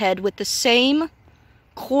replaced the head with the same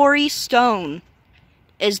quarry stone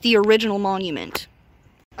as the original monument.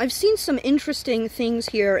 I've seen some interesting things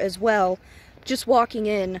here as well. Just walking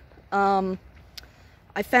in, I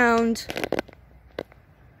found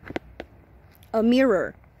a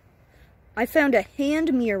mirror. I found a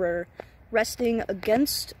hand mirror resting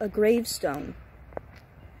against a gravestone.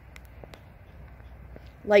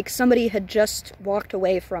 Like somebody had just walked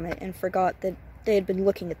away from it and forgot that they had been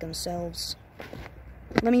looking at themselves.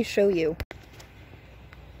 Let me show you.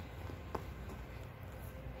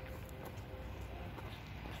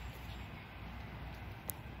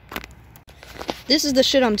 This is the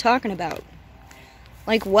shit I'm talking about.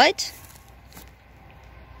 Like, what?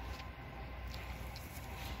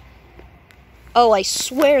 Oh, I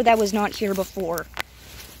swear that was not here before.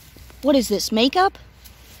 What is this, makeup?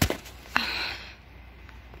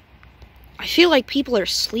 I feel like people are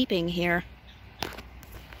sleeping here.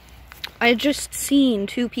 I had just seen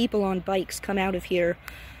 2 people on bikes come out of here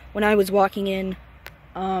when I was walking in.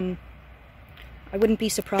 I wouldn't be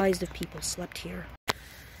surprised if people slept here.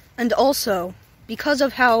 And also, because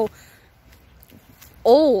of how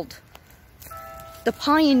old the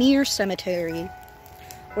Pioneer Cemetery,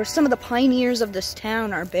 where some of the pioneers of this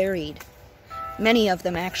town are buried, many of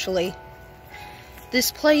them actually,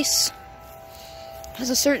 this place has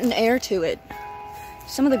a certain air to it.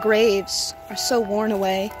 Some of the graves are so worn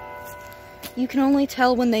away, you can only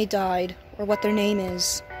tell when they died or what their name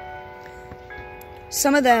is.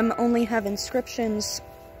 Some of them only have inscriptions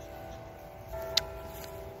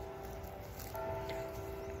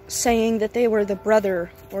saying that they were the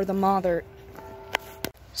brother or the mother.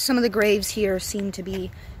 Some of the graves here seem to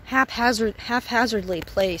be haphazardly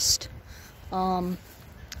placed.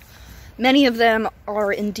 Many of them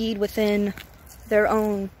are indeed within their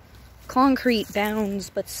own concrete bounds,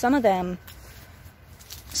 but some of them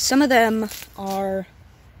are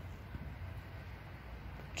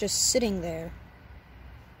just sitting there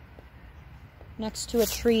next to a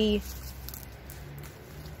tree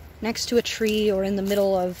or in the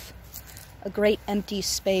middle of a great empty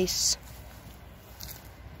space.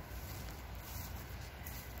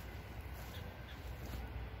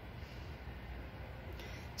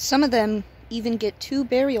 Some of them even get 2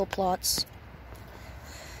 burial plots.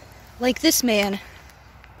 Like this man.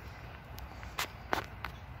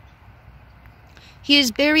 He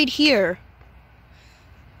is buried here,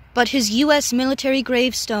 but his U.S. military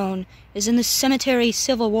gravestone is in the cemetery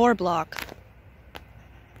Civil War block.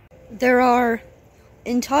 There are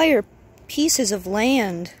entire pieces of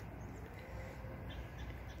land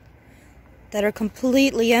that are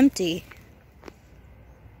completely empty.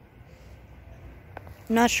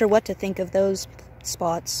 I'm not sure what to think of those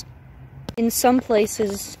spots. In some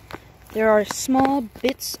places, there are small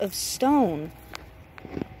bits of stone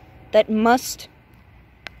that must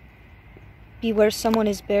be where someone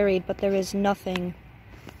is buried, but there is nothing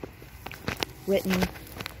written.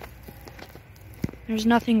 There's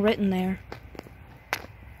nothing written there.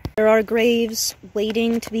 There are graves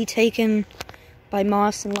waiting to be taken by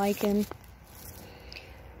moss and lichen.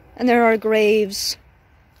 And there are graves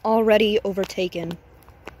already overtaken.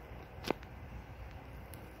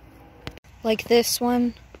 Like this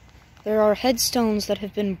one, there are headstones that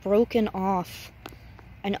have been broken off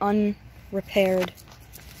and unrepaired.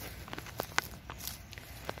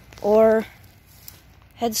 Or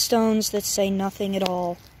headstones that say nothing at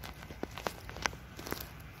all.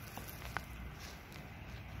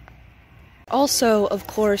 Also, of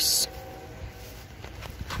course,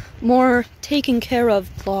 more taken care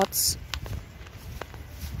of plots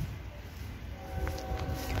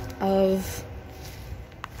of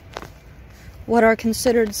what are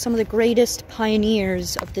considered some of the greatest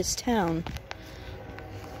pioneers of this town.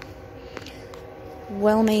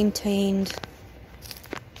 Well maintained.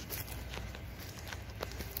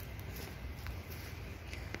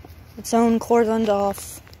 its own cordoned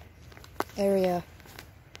off area.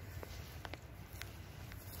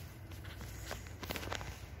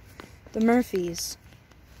 The Murphys.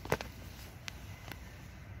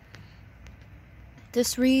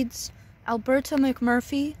 This reads, Alberta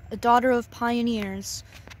McMurphy, a daughter of pioneers,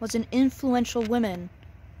 was an influential woman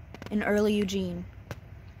in early Eugene.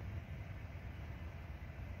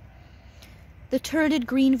 The turreted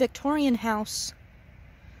green Victorian house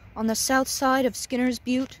on the south side of Skinner's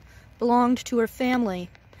Butte belonged to her family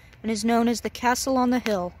and is known as the Castle on the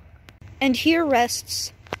Hill. And here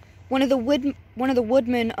rests one of the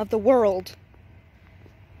woodmen of the world.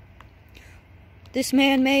 This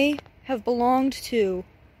man may have belonged to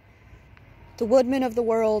the woodmen of the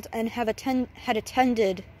world and had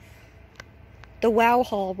attended the Wow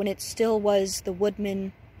Hall when it still was the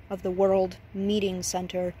Woodmen of the World Meeting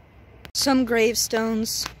Center. Some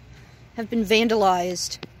gravestones have been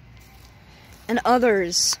vandalized, and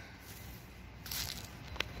others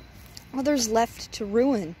left to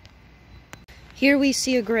ruin. Here we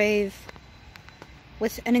see a grave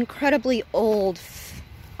with an incredibly old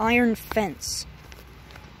iron fence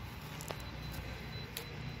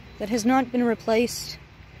that has not been replaced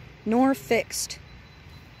nor fixed.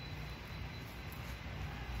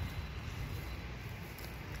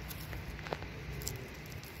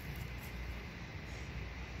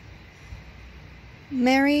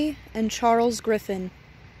 Mary and Charles Griffin.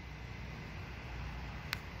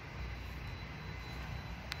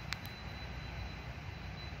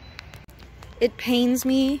 It pains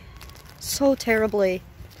me so terribly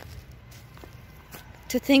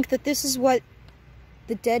to think that this is what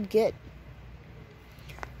the dead get.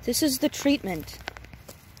 This is the treatment.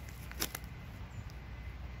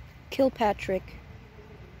 Kilpatrick.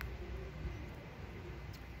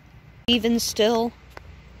 Even still,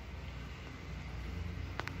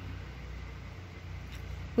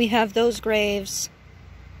 we have those graves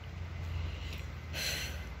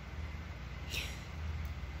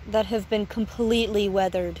that have been completely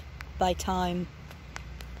weathered by time.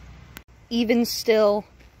 Even still,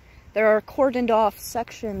 there are cordoned off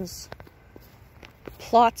sections,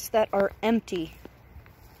 plots that are empty,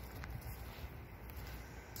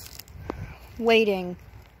 waiting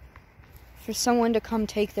for someone to come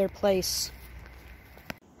take their place.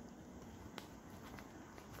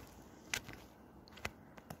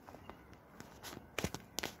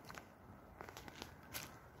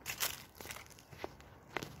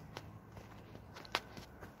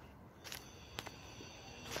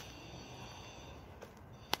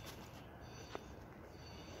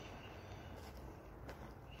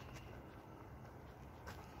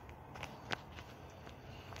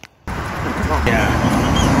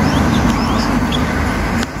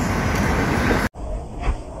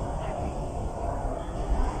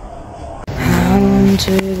 To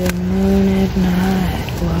the moon at night,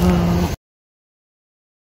 whoa.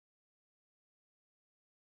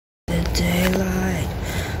 The daylight,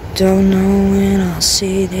 don't know when I'll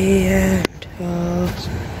see the end, oh.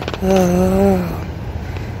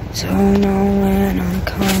 Don't know when I'm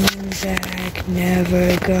coming back,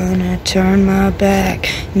 never gonna turn my back,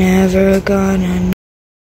 never gonna.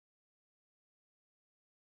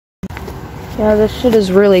 Yeah, this shit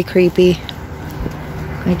is really creepy.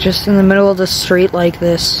 Like, just in the middle of the street like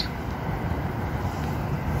this.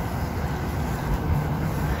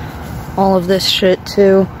 All of this shit,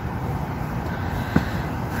 too.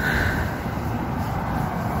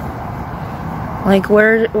 Like,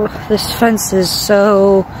 where... This fence is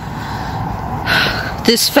so...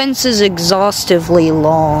 This fence is exhaustively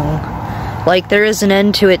long. Like, there is an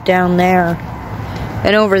end to it down there.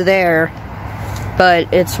 And over there.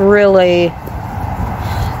 But it's really...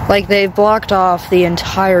 Like, they've blocked off the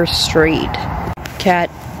entire street. Cat.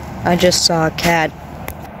 I just saw a cat.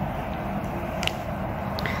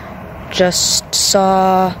 Just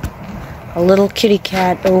saw a little kitty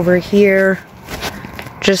cat over here.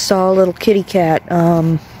 Just saw a little kitty cat,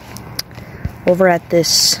 over at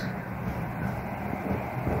this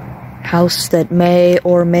house that may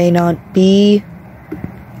or may not be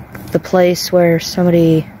the place where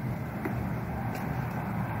somebody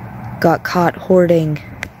got caught hoarding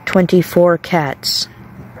 24 cats.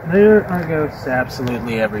 There are ghosts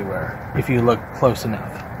absolutely everywhere, if you look close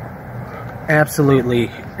enough.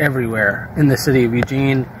 Absolutely everywhere in the city of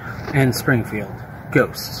Eugene and Springfield.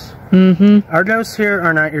 Ghosts. Our ghosts here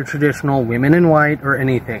are not your traditional women in white or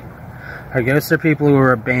anything. Our ghosts are people who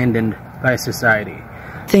are abandoned by society.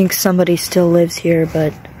 I think somebody still lives here,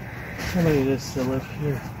 but... Somebody does still live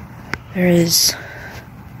here. There is...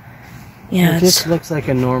 Yeah, it just looks like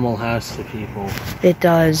a normal house to people. It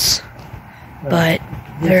does. But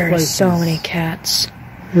there are so many cats.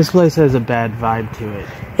 This place has a bad vibe to it.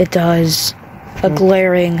 It does. A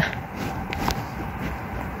glaring.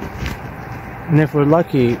 And if we're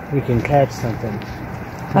lucky, we can catch something.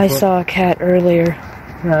 I saw a cat earlier.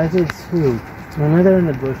 Yeah, I did too. I know they're in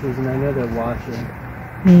the bushes and I know they're watching.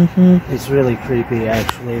 Mm-hmm. It's really creepy,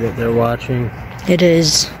 actually, that they're watching. It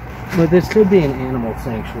is. But this could be an animal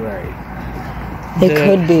sanctuary. It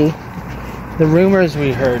could be. The rumors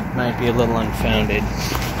we heard might be a little unfounded.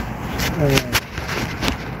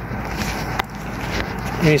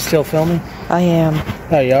 Are you still filming? I am.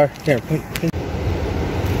 Oh, you are? Here, put.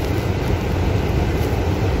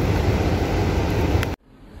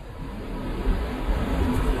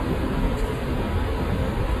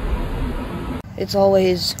 It's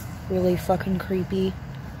always really fucking creepy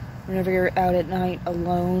whenever you're out at night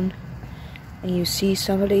alone and you see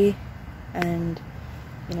somebody and,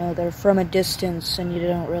 you know, they're from a distance and you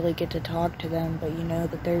don't really get to talk to them, but you know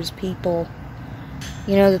that there's people,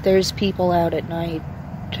 out at night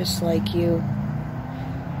just like you,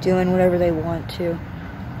 doing whatever they want to,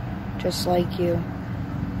 just like you.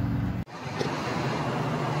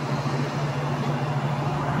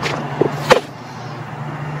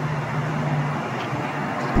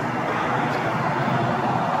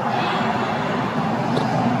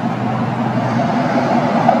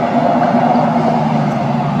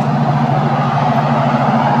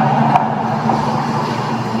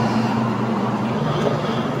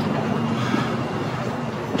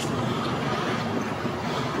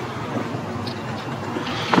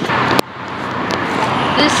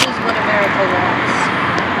 This is what America wants.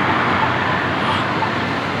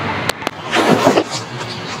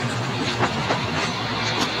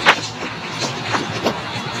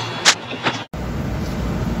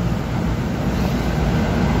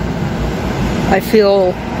 I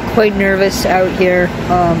feel quite nervous out here,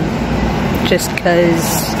 just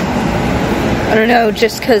cause, I don't know,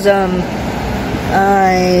 just cause, I'm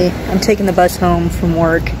taking the bus home from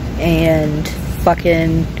work and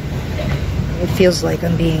fucking, it feels like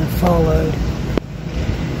I'm being followed.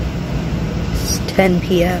 It's 10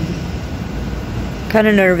 p.m. Kind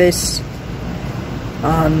of nervous.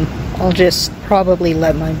 I'll just probably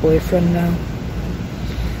let my boyfriend know.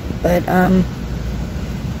 But,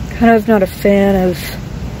 kind of not a fan of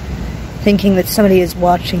thinking that somebody is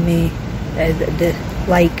watching me,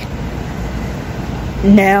 like,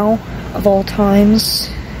 now, of all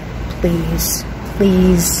times. Please,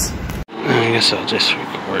 please. I guess I'll just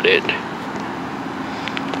record it.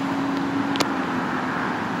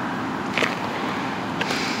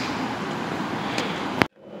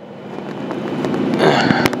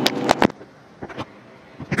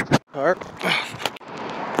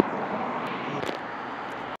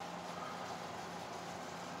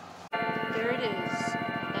 There it is.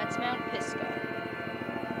 That's Mount Pisgah.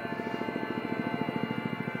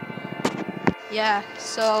 Yeah,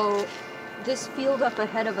 so this field up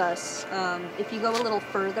ahead of us, if you go a little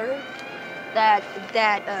further, that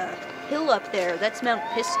hill up there, that's Mount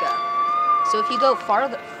Pisgah. So if you go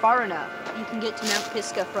far enough, you can get to Mount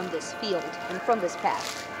Pisgah from this field and from this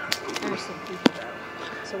path. There's some people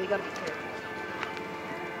though, so we gotta be careful.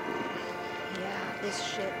 Yeah, this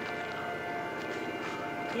shit.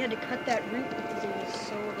 He had to cut that route because it was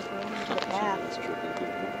so overgrown into the path.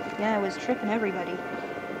 Yeah, it was tripping everybody.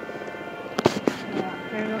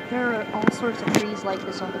 Yeah, there are all sorts of trees like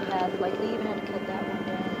this on the path. Like, they even had to cut that one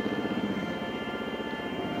down.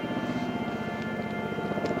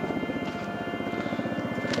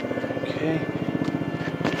 Okay.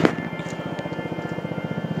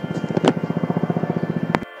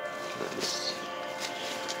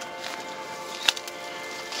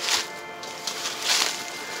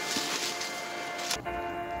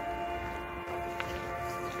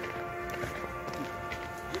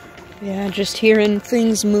 Yeah, just hearing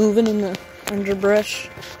things moving in the underbrush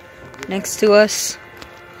next to us.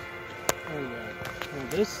 Oh yeah. Well,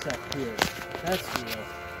 this stuff here, that's real.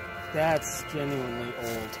 That's genuinely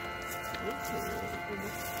old.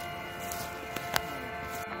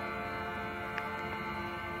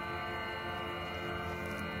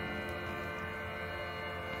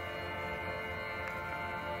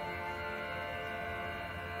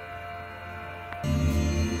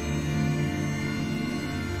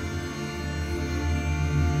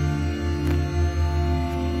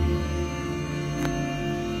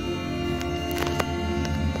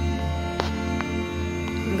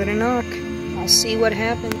 I'm gonna knock. I'll see what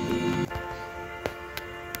happens.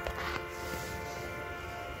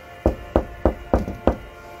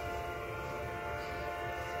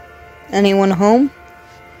 Anyone home?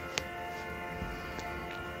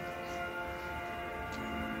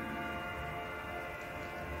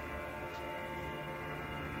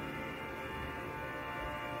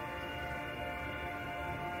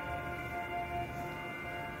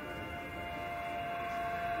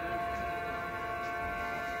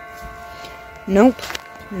 Nope,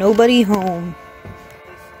 nobody home.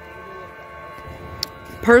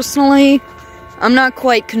 Personally, I'm not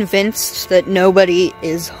quite convinced that nobody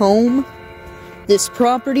is home. This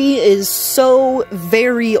property is so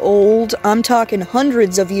very old, I'm talking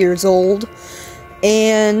hundreds of years old,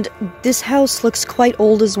 and this house looks quite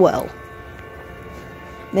old as well.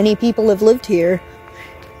 Many people have lived here,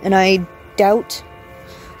 and I doubt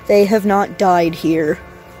they have not died here.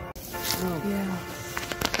 Oh.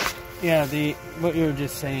 Yeah, what you were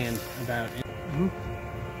just saying about it.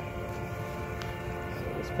 So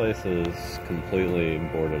this place is completely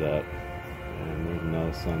boarded up, and there's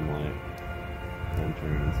no sunlight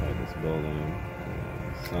entering inside this building.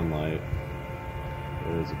 Sunlight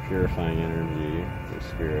is a purifying energy for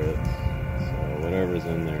spirits, so whatever's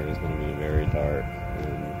in there is going to be very dark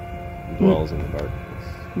and dwells in the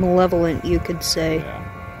darkness. Malevolent, you could say. Yeah,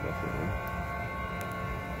 definitely.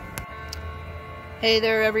 Hey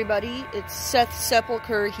there, everybody. It's Seth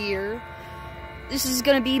Sepulcher here. This is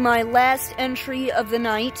gonna be my last entry of the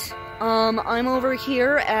night. I'm over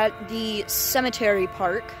here at the cemetery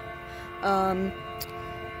park,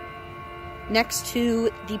 next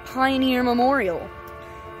to the Pioneer Memorial.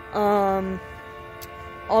 I'll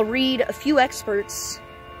read a few excerpts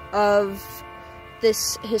of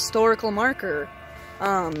this historical marker,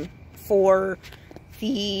 for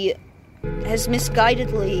the has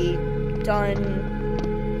misguidedly done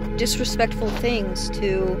disrespectful things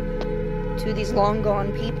to these long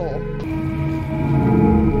gone people.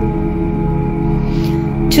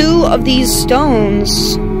 Two of these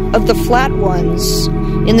stones, of the flat ones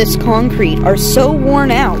in this concrete, are so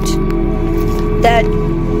worn out that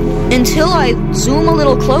until I zoom a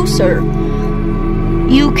little closer,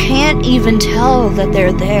 you can't even tell that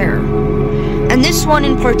they're there. And this one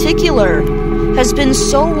in particular has been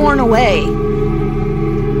so worn away,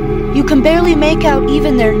 you can barely make out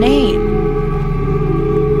even their name.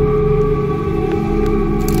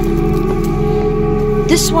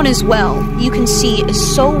 This one as well, you can see,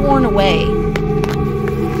 is so worn away.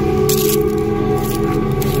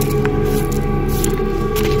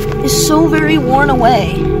 Is so very worn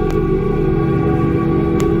away.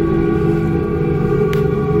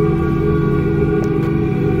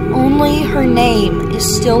 Only her name is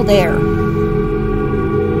still there.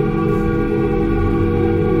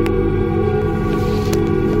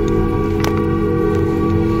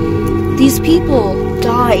 These people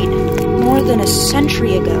died more than a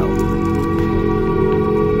century ago.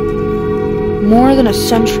 More than a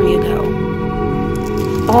century ago.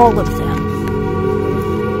 All of them.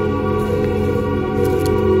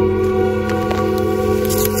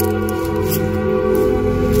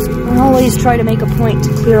 I always try to make a point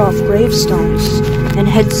to clear off gravestones and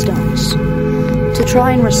headstones, to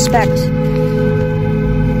try and respect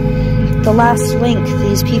the last link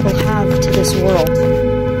these people have to this world,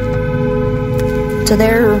 to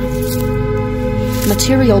their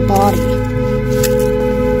material body.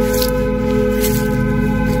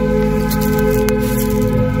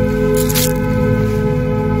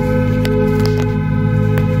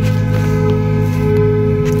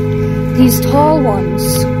 These tall ones,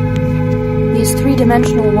 these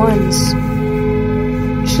three-dimensional ones,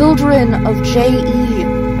 children of J.E.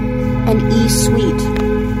 and E. Sweet,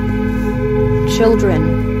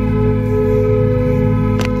 children,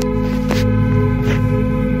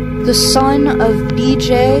 the son of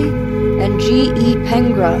B.J. and G.E.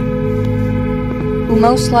 Pengra, who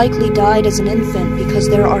most likely died as an infant because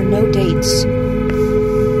there are no dates.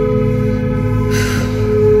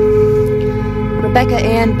 Rebecca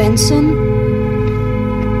Ann Benson,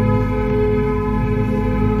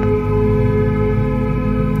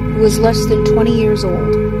 who was less than 20 years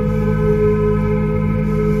old.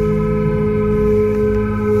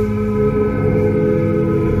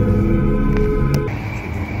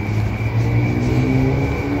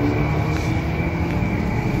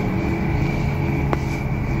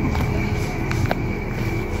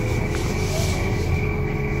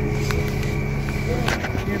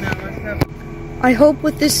 I hope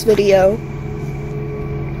with this video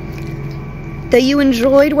that you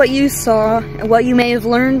enjoyed what you saw and what you may have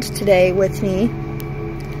learned today with me,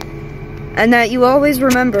 and that you always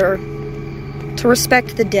remember to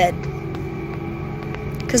respect the dead,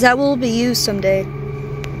 because that will be you someday.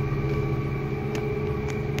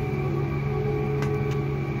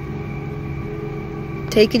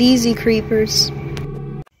 Take it easy, creepers.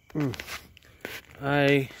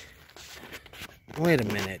 Wait a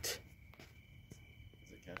minute.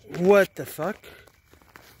 What the fuck?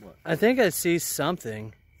 What? I think I see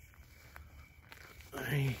something.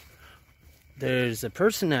 There's a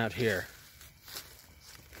person out here.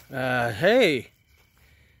 Hey.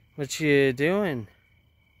 What you doing?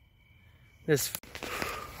 This...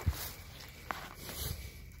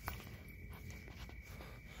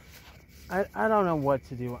 I don't know what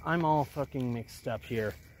to do. I'm all fucking mixed up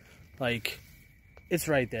here. Like, it's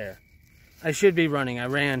right there. I should be running. I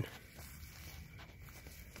ran.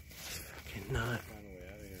 It's fucking not.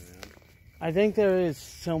 I think there is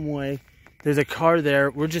some way. There's a car there.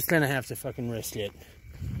 We're just gonna have to fucking risk it.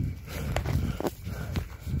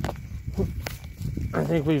 I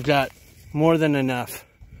think we've got more than enough.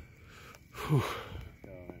 Whew.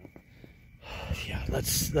 Yeah,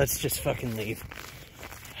 let's just fucking leave.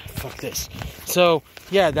 Fuck this. So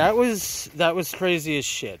yeah, that was crazy as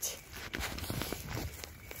shit.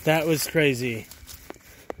 That was crazy.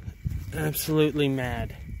 Absolutely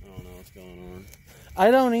mad. I don't know what's going on.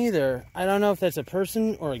 I don't either. I don't know if that's a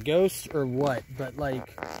person or a ghost or what, but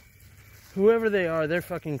like, whoever they are, they're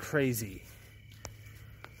fucking crazy.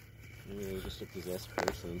 Maybe they're just a possessed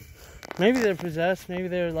person. Maybe they're possessed, maybe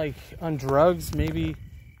they're like on drugs, maybe.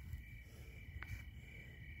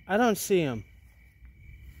 I don't see them.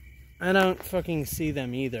 I don't fucking see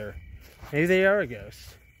them either. Maybe they are a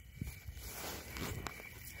ghost.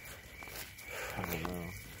 I don't know.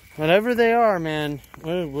 Whatever they are, man,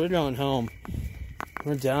 we're going home.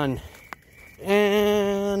 We're done.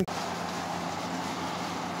 And...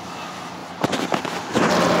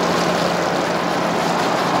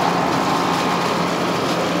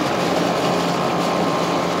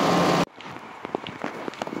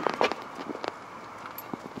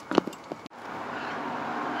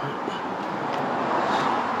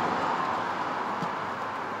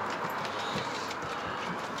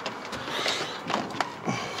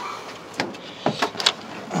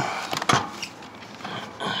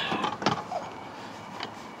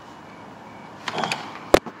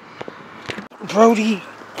 Brody!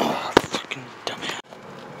 Oh, fucking dumbass.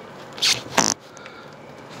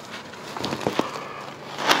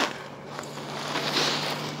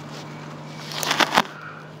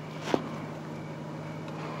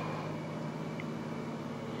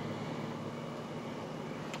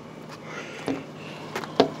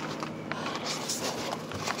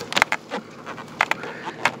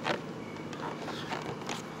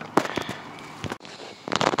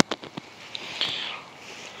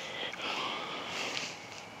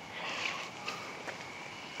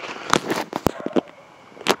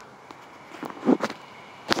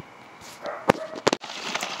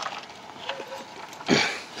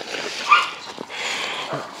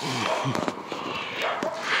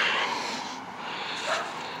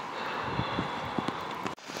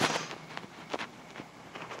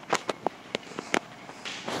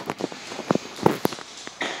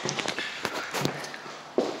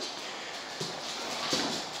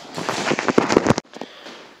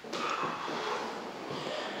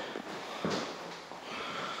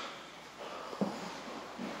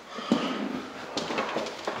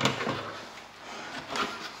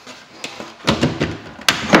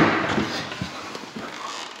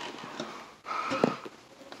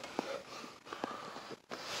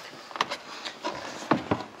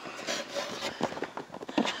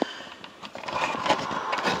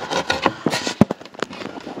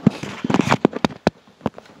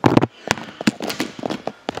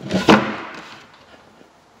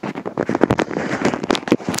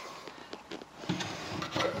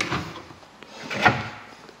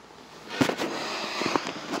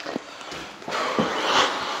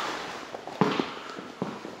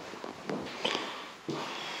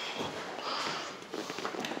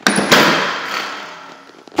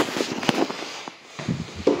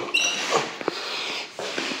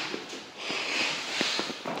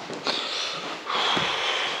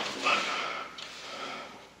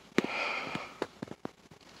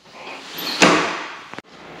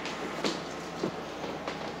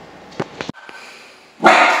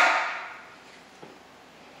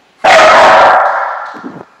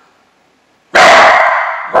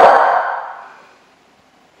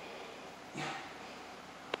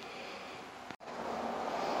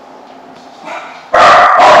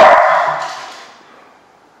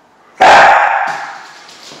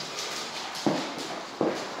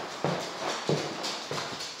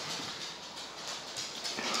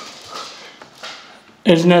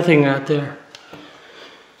 There's nothing out there.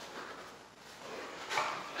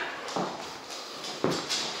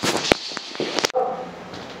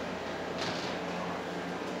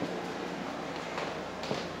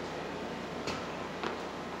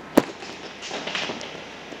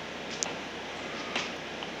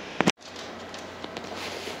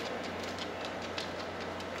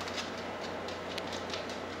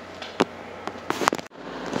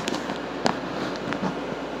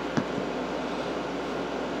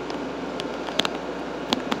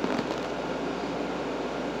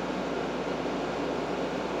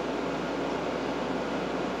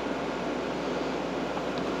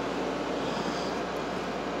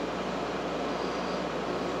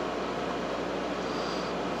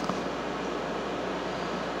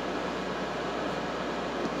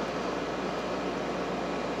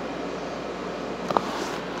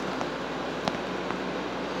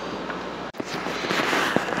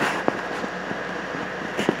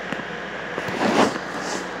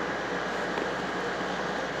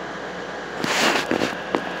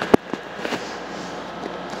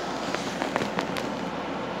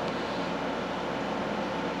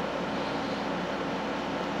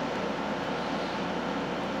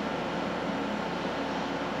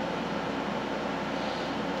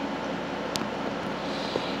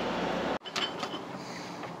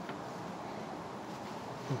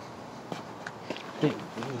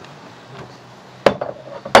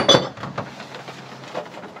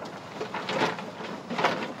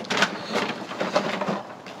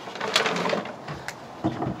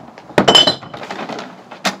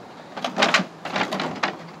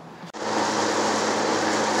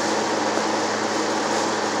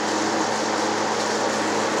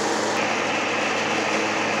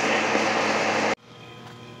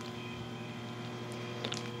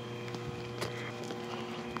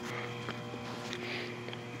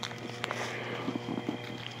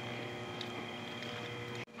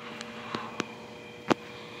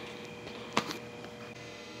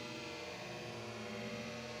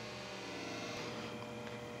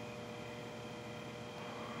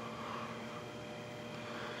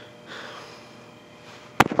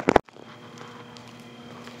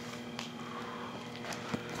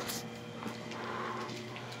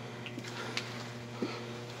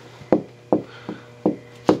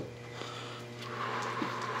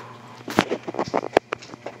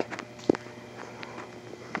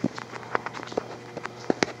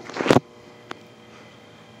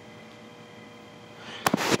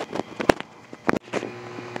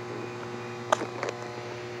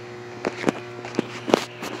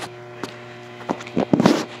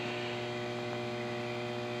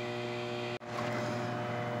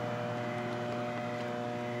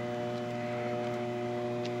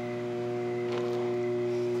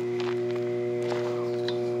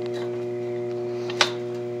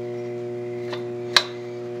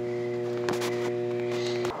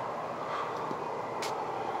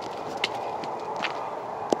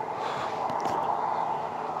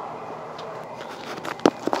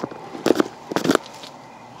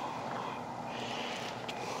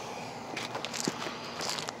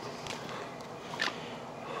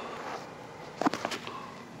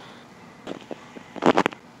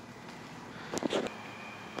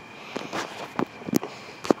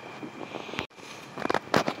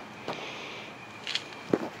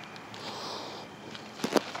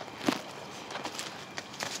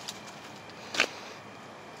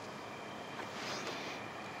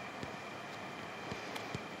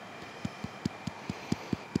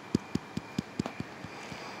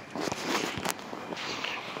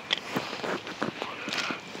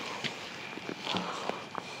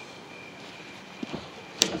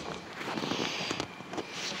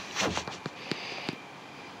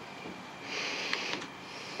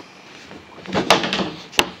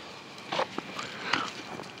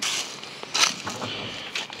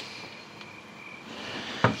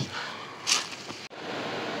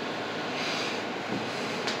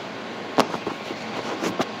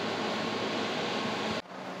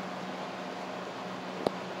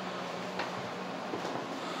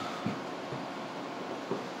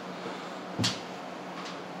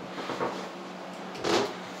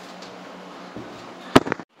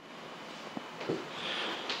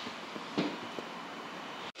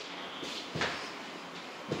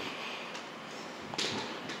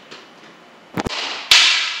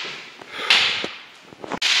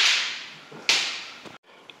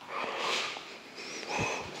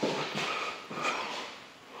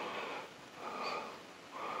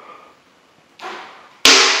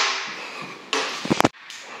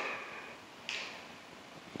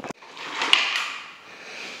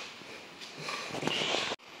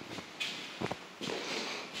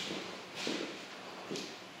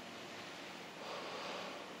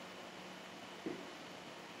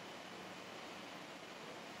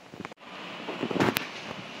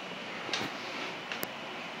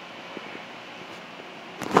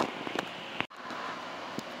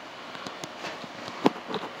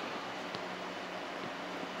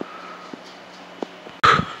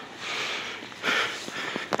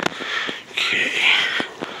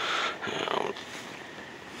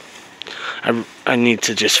 I need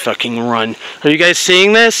to just fucking run. Are you guys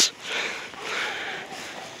seeing this?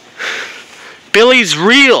 Billy's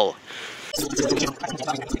real.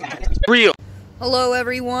 Real. Hello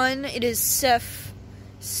everyone, it is Seph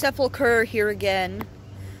Sepulcher here again.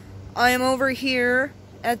 I am over here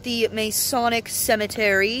at the Masonic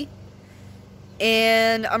Cemetery,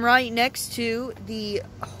 and I'm right next to the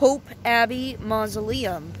Hope Abbey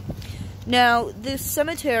Mausoleum. Now, this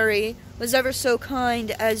cemetery was ever so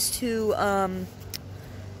kind as to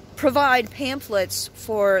provide pamphlets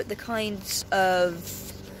for the kinds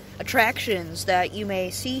of attractions that you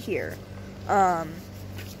may see here.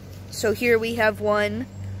 So here we have one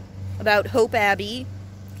about Hope Abbey,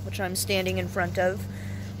 which I'm standing in front of.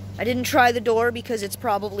 I didn't try the door because it's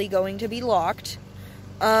probably going to be locked.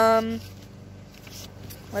 Let's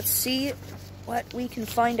see what we can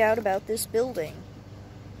find out about this building.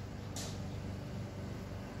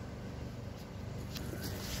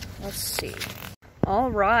 Let's see.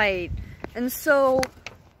 Alright, and so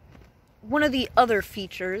one of the other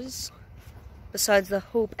features, besides the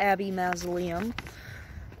Hope Abbey Mausoleum,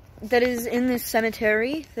 that is in this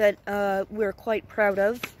cemetery that we're quite proud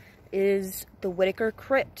of is the Whitaker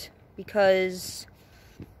Crypt, because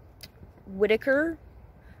Whitaker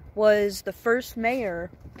was the first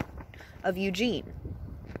mayor of Eugene.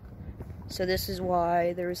 So this is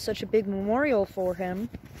why there is such a big memorial for him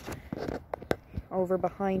over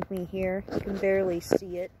behind me here. You can barely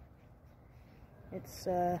see it. It's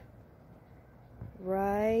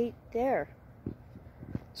right there.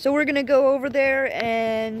 So we're gonna go over there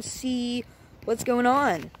and see what's going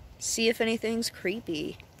on. See if anything's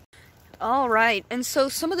creepy. Alright, and so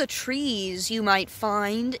some of the trees you might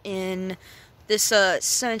find in this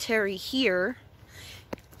cemetery here,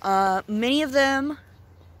 many of them,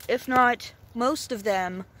 if not most of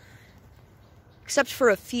them, except for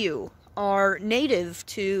a few, are native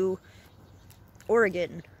to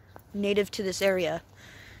Oregon, native to this area.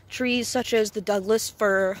 Trees such as the Douglas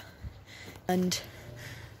fir and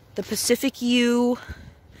the Pacific yew,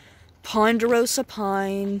 ponderosa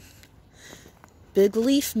pine, big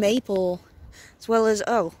leaf maple, as well as,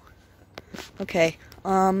 oh, okay,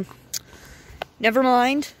 never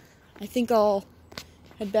mind. I think I'll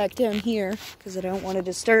head back down here, because I don't want to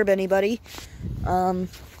disturb anybody.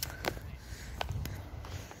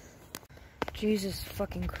 Jesus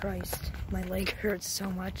fucking Christ, my leg hurts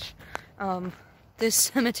so much. This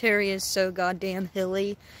cemetery is so goddamn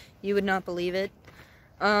hilly, you would not believe it.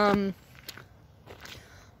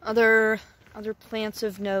 Other plants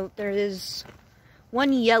of note, there is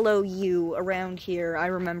one yellow yew around here I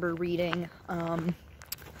remember reading. I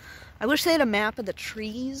wish they had a map of the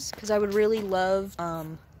trees, because I would really love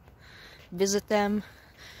visit them.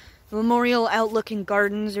 The Memorial Outlook and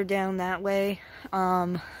Gardens are down that way.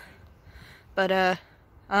 There's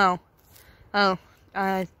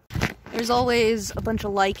always a bunch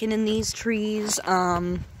of lichen in these trees,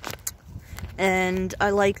 and I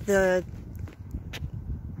like the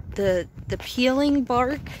peeling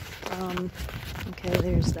bark. Okay,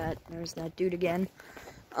 there's that dude again.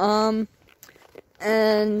 And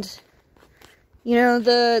you know,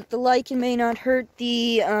 the lichen may not hurt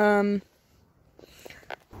the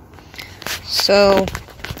so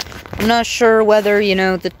I'm not sure whether, you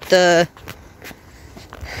know, the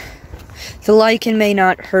lichen may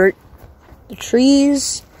not hurt the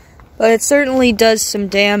trees, but it certainly does some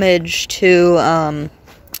damage to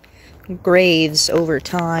graves over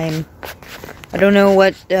time. I don't know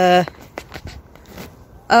what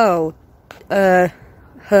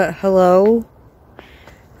hello?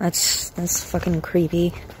 That's fucking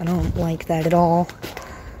creepy. I don't like that at all.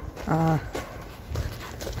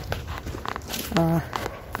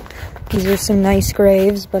 These are some nice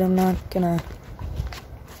graves, but I'm not gonna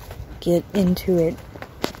get into it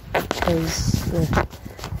because the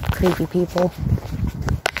creepy people.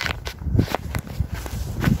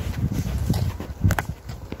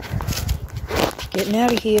 Getting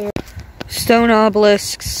out of here. Stone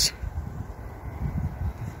obelisks.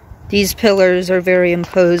 These pillars are very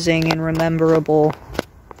imposing and rememberable.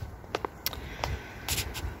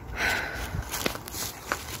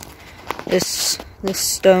 This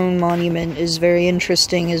stone monument is very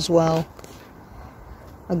interesting as well.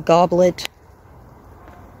 A goblet.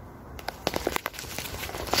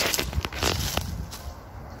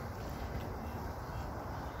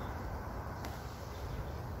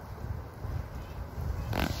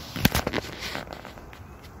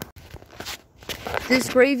 This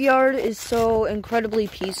graveyard is so incredibly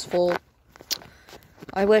peaceful.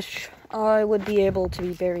 I wish I would be able to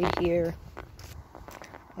be buried here.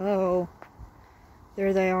 Oh,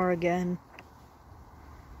 there they are again.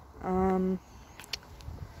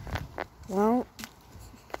 Well,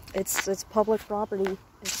 it's public property.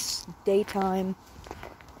 It's daytime.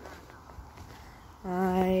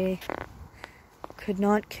 I could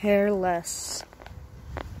not care less.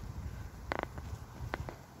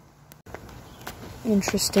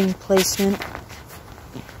 Interesting placement.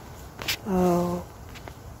 Oh.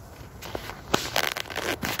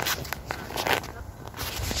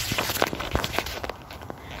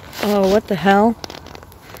 Oh, what the hell?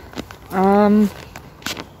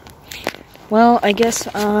 Well, I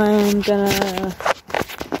guess I'm gonna...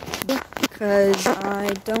 because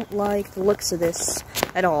I don't like the looks of this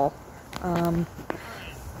at all.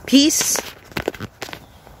 Peace.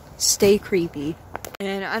 Stay creepy.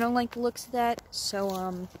 And I don't like the looks of that,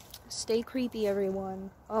 so, stay creepy, everyone.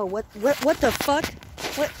 Oh, what the fuck?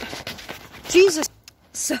 What? Jesus!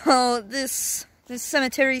 So, this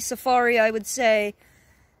cemetery safari, I would say,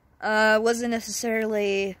 wasn't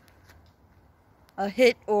necessarily a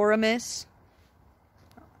hit or a miss.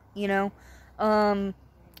 You know?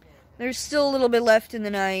 There's still a little bit left in the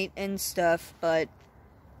night and stuff, but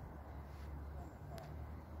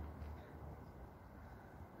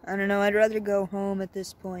I don't know, I'd rather go home at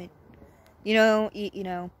this point. You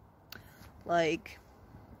know, like,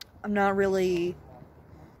 I'm not really...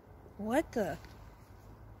 What the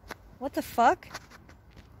fuck?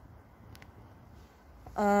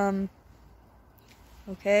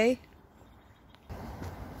 Okay.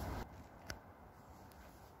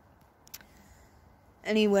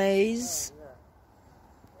 Anyways,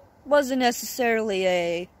 wasn't necessarily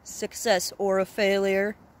a success or a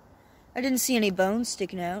failure. I didn't see any bones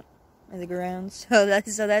sticking out of the ground, so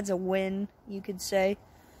that's a win, you could say.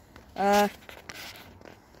 I'm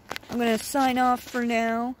gonna sign off for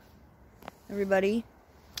now, everybody.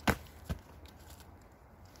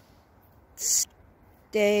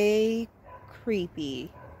 Stay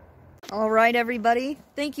creepy. Alright, everybody,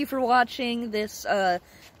 thank you for watching this,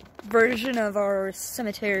 version of our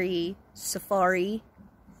cemetery safari.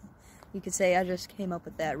 You could say I just came up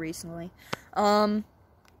with that recently.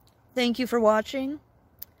 Thank you for watching.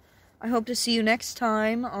 I hope to see you next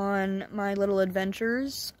time on my little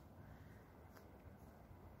adventures.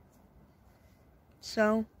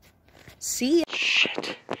 So, see ya.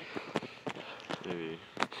 Shit. Maybe.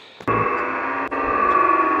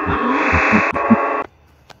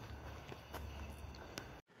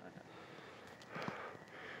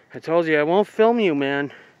 I told you I won't film you,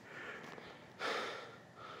 man.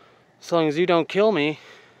 As long as you don't kill me.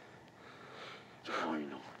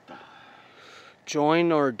 Join or die.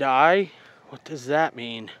 Join or die? What does that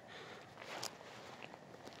mean?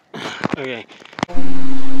 Okay.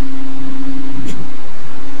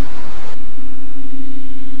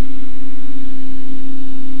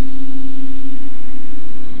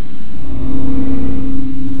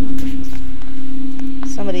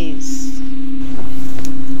 Somebody's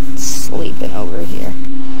sleeping over here.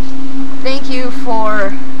 Thank you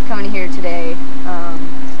for coming here today.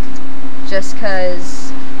 Just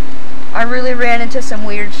cause I really ran into some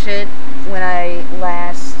weird shit when I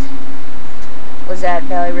last was at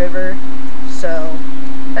Valley River, so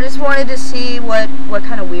I just wanted to see what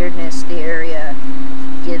kind of weirdness the area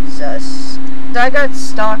gives us. I got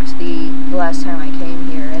stalked the last time I came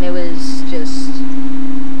here, and it was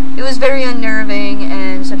very unnerving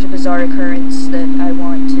and such a bizarre occurrence that I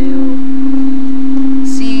want to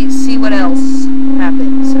see what else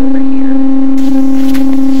happens over here.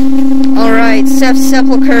 Alright, Seph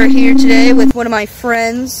Sepulcher here today with one of my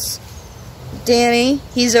friends, Danny.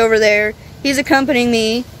 He's over there. He's accompanying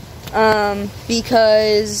me,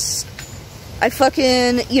 because I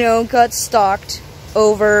fucking, got stalked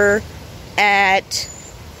over at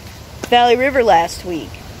Valley River last week.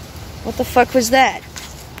 What the fuck was that?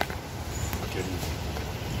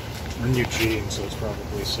 We're in Eugene, so it's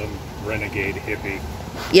probably some renegade hippie.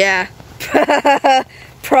 Yeah.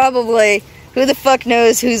 Probably. Who the fuck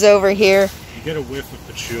knows who's over here? You get a whiff of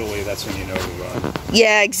patchouli, that's when you know to run.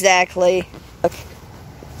 Yeah, exactly. Look.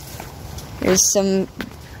 There's some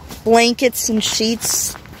blankets and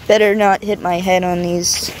sheets. Better not hit my head on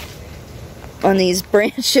these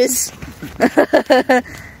branches.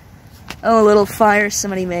 Oh, a little fire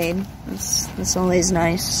somebody made. That's always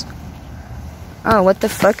nice. Oh, what the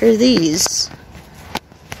fuck are these?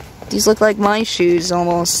 These look like my shoes,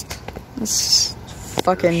 almost. That's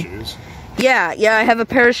fucking... Shoes? Yeah, I have a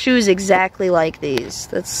pair of shoes exactly like these.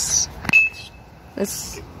 That's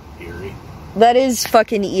eerie. That is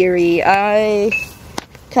fucking eerie. I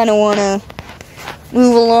kind of want to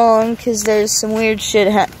move along, because there's some weird shit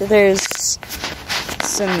there's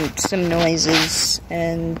some noises,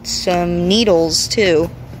 and some needles, too.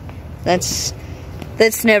 That's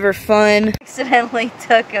never fun. Accidentally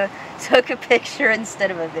took a took a picture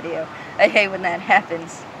instead of a video. I hate when that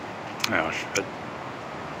happens. Oh, shit.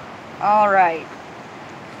 Alright.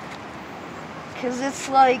 Because it's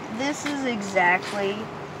like, this is exactly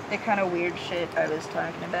the kind of weird shit I was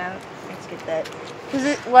talking about. Let's get that. Because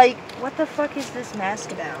it, like, what the fuck is this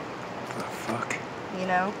mask about? What the fuck? You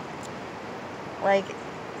know? Like,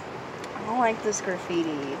 I don't like this graffiti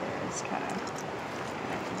either. It's kind of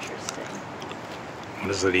interesting. What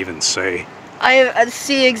does it even say? I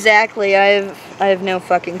see exactly. I have no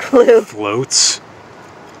fucking clue. Floats?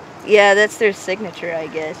 Yeah, that's their signature, I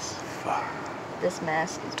guess. Fuck. This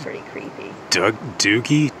mask is pretty creepy.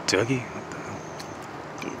 Doogie? Dougie? What the hell?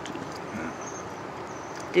 Dookie.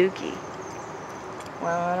 Dookie.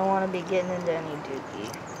 Well, I don't want to be getting into any dookie.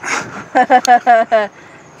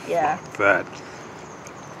 Yeah. Fuck that.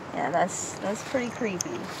 Yeah, that's pretty creepy.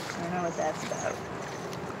 I don't know what that's about.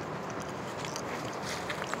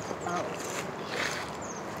 Oh.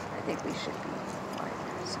 I think we should be like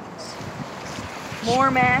Christmas.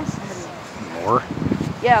 More masks? More?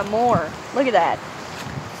 Yeah, more. Look at that.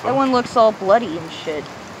 Fuck. That one looks all bloody and shit.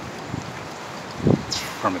 It's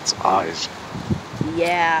from its eyes.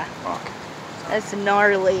 Yeah. Fuck. That's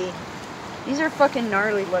gnarly. These are fucking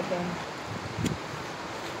gnarly looking.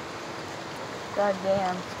 God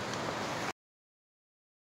damn.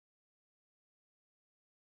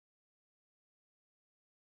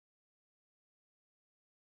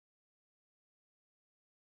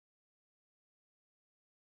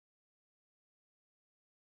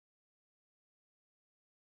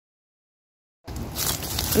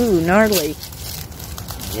 Ooh, gnarly.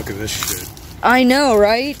 Look at this shit. I know,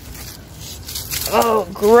 right? Oh,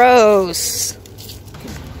 gross.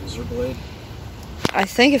 Razor blade? I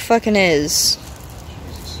think it fucking is.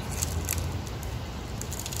 Jesus.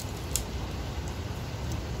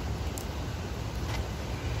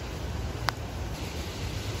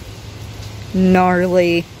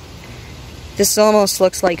 Gnarly. This almost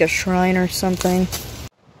looks like a shrine or something.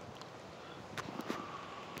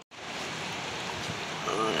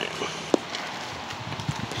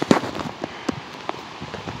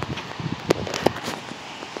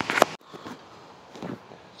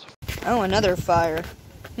 Oh, another fire.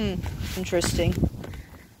 Interesting.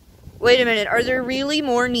 Wait a minute, are there really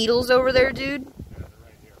more needles over there, dude?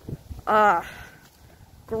 Ah,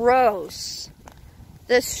 gross.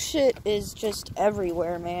 This shit is just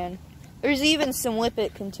everywhere, man. There's even some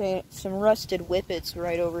some rusted whippets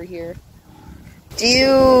right over here. Do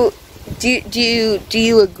you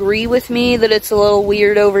agree with me that it's a little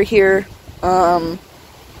weird over here?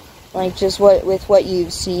 Like just with what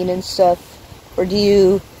you've seen and stuff, or do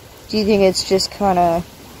you think it's just kind of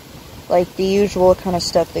like the usual kind of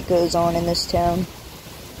stuff that goes on in this town?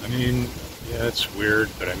 I mean, yeah, it's weird,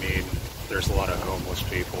 but I mean, there's a lot of homeless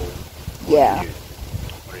people. Yeah.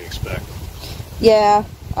 What do you expect? Yeah,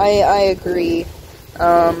 I agree.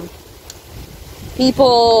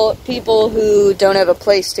 People who don't have a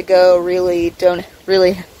place to go really don't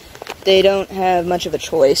have much of a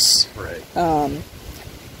choice. Right.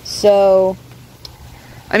 So,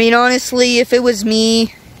 I mean, honestly, if it was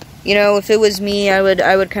me, I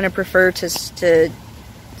would kind of prefer to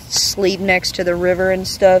sleep next to the river and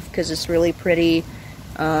stuff, because it's really pretty.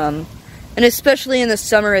 And especially in the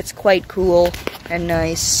summer, it's quite cool and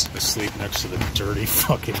nice. To sleep next to the dirty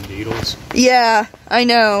fucking needles. Yeah, I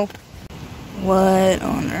know. What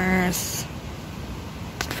on earth?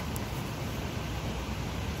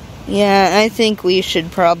 Yeah, I think we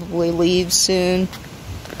should probably leave soon.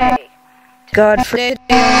 God, for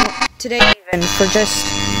today even, for just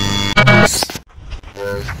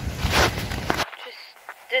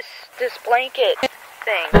this blanket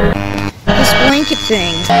thing. This blanket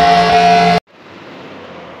thing.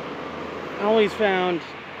 I always found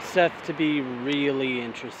Seth to be really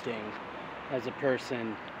interesting as a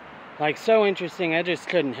person. Like, so interesting, I just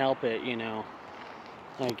couldn't help it, you know.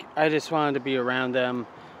 Like, I just wanted to be around them.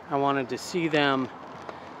 I wanted to see them.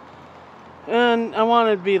 And I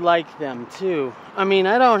wanted to be like them, too. I mean,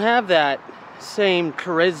 I don't have that same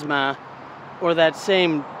charisma or that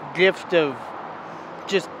same gift of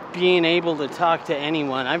just being able to talk to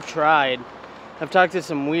anyone. I've tried. I've talked to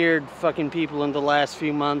some weird fucking people in the last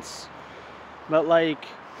few months. But, like,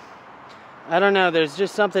 I don't know, there's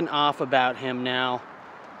just something off about him now.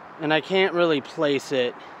 And I can't really place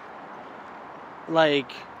it.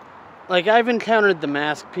 Like I've encountered the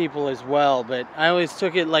masked people as well, but I always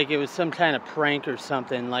took it like it was some kind of prank or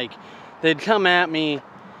something. Like, they'd come at me,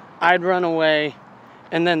 I'd run away,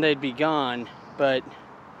 and then they'd be gone. But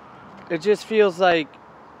it just feels like,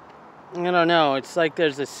 I don't know, it's like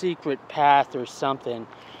there's a secret path or something.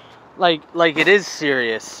 Like it is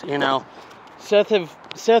serious, you know. Seth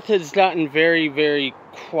Seth has gotten very, very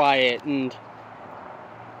quiet, and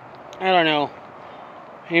I don't know.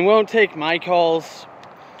 He won't take my calls,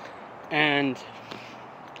 and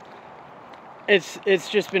it's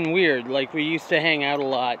just been weird. Like, we used to hang out a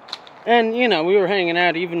lot, and, you know, we were hanging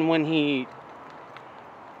out even when he,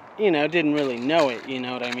 you know, didn't really know it, you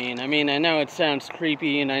know what I mean? I mean, I know it sounds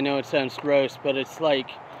creepy, and I know it sounds gross, but it's like,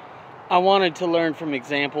 I wanted to learn from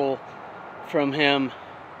example from him,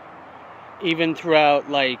 even throughout,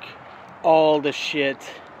 like, all the shit.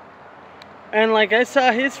 And, like, I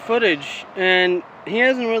saw his footage, and he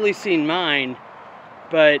hasn't really seen mine,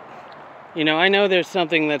 but, you know, I know there's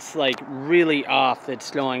something that's, like, really off that's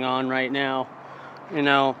going on right now, you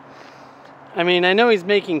know. I mean, I know he's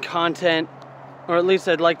making content, or at least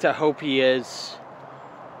I'd like to hope he is,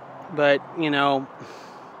 but, you know,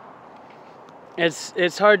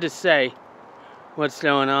 it's hard to say what's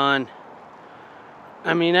going on.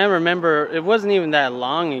 I mean, I remember, it wasn't even that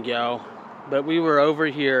long ago, but we were over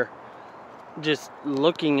here just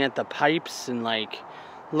looking at the pipes and, like,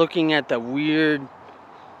 looking at the weird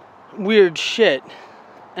shit,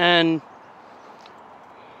 and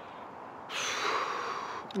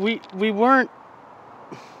we weren't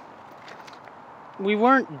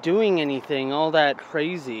doing anything all that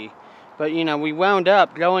crazy, but, you know, we wound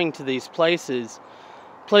up going to these places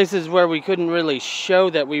where we couldn't really show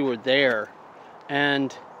that we were there,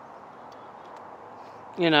 and,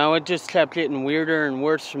 you know, it just kept getting weirder and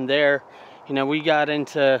worse from there. You know, we got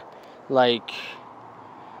into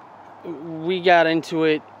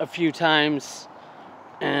it a few times,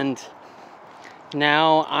 and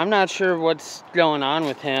now I'm not sure what's going on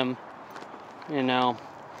with him, you know.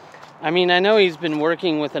 I mean, I know he's been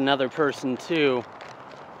working with another person too.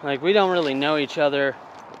 Like, we don't really know each other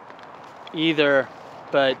either,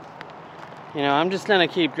 but, you know, I'm just gonna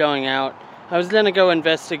keep going out. I was gonna go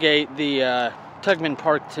investigate the Tugman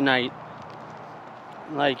Park tonight.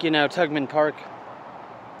 Like, you know, Tugman Park.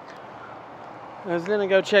 I was gonna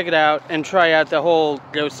go check it out and try out the whole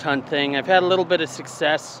ghost hunt thing. I've had a little bit of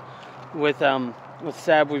success with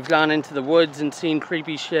Seb. We've gone into the woods and seen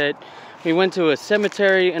creepy shit. We went to a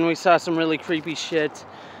cemetery and we saw some really creepy shit.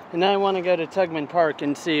 And now I want to go to Tugman Park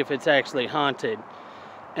and see if it's actually haunted.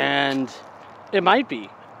 And it might be.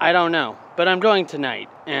 I don't know. But I'm going tonight.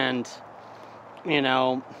 And, you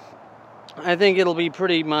know, I think it'll be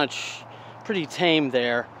pretty tame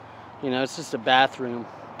there. You know, it's just a bathroom.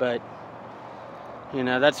 But, you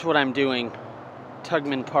know, that's what I'm doing.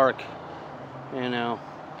 Tugman Park. You know.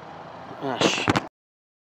 Ah, shit.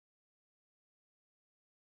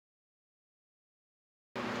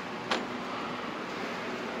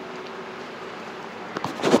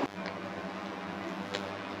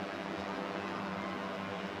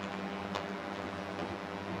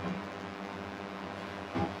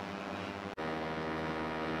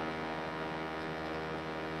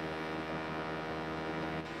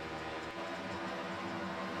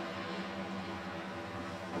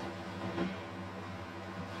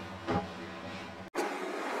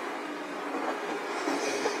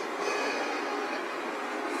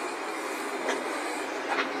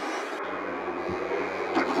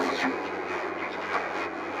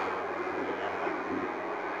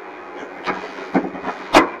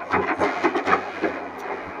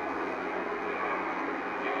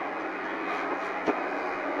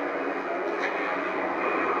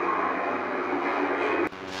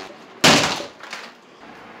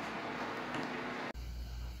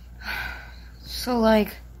 So,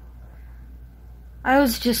 like, I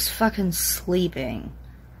was just fucking sleeping,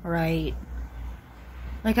 right?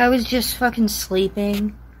 Like, I was just fucking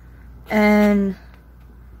sleeping, and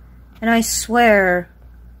I swear,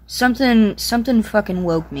 something fucking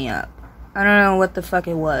woke me up. I don't know what the fuck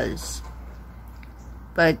it was,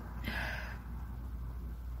 but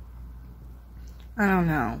I don't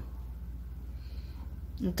know.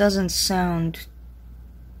 It doesn't sound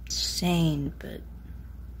sane, but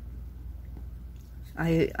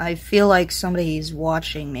I feel like somebody's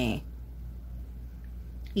watching me.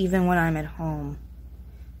 Even when I'm at home,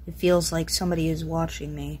 it feels like somebody is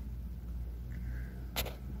watching me.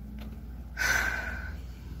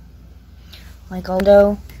 Like,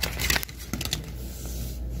 although,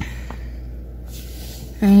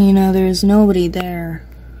 and you know, there's nobody there.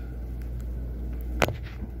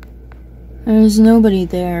 There's nobody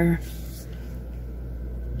there.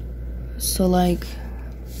 So, like,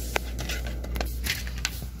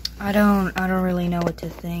 I don't really know what to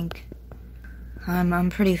think. I'm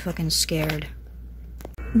pretty fucking scared.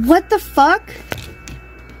 What the fuck?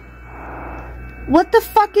 What the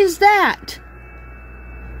fuck is that?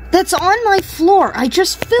 That's on my floor. I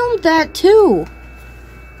just filmed that too.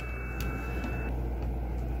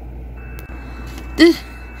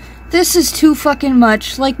 This is too fucking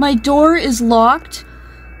much. Like, my door is locked,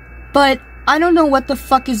 but I don't know what the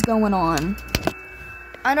fuck is going on.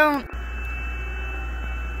 I don't...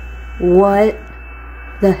 What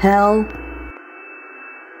the hell?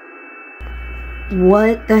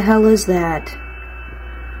 What the hell is that?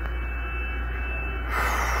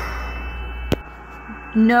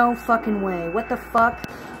 No fucking way. What the fuck?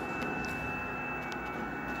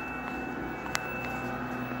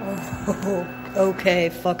 Oh, okay,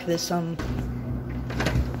 fuck this,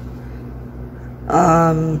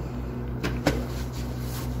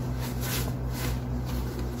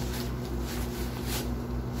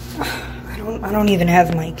 I don't even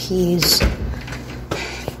have my keys.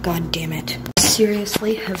 God damn it.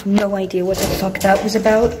 Seriously, have no idea what the fuck that was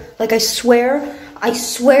about. Like, I swear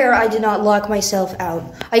I did not lock myself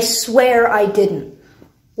out. I swear I didn't.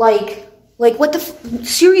 Like, what the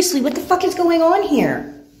seriously, what the fuck is going on here?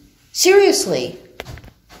 Seriously.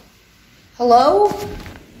 Hello?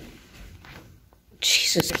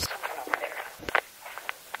 Jesus. There's something up there.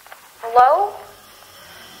 Hello?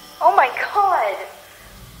 Oh my god.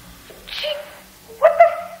 Gee, what the...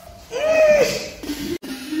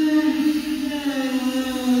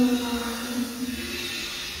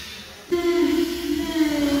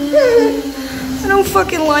 I don't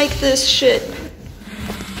fucking like this shit.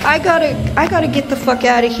 I gotta get the fuck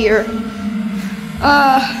out of here.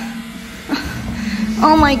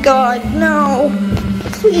 Oh my god, no.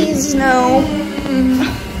 Please, no.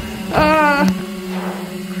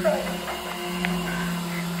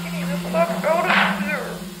 Get the fuck out of here.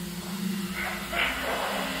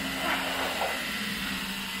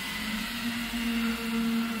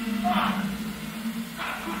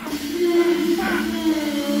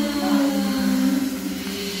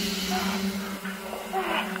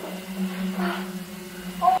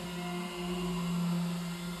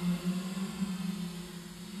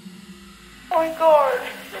 Oh my god,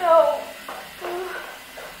 no.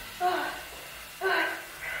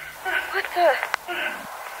 What the?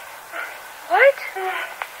 What?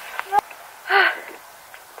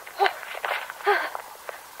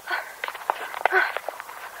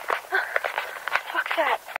 Fuck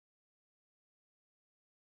that.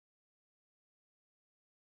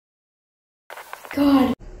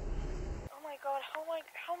 God. Oh my god,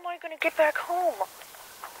 how am I gonna get back home?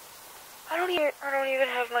 I don't even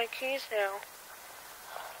have my keys now.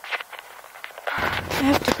 I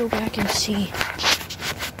have to go back and see.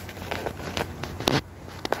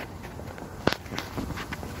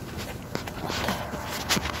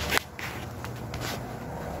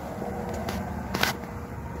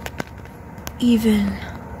 Even.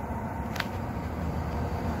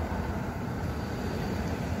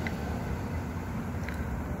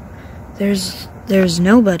 There's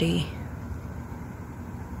nobody.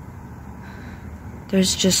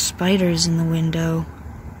 There's just spiders in the window.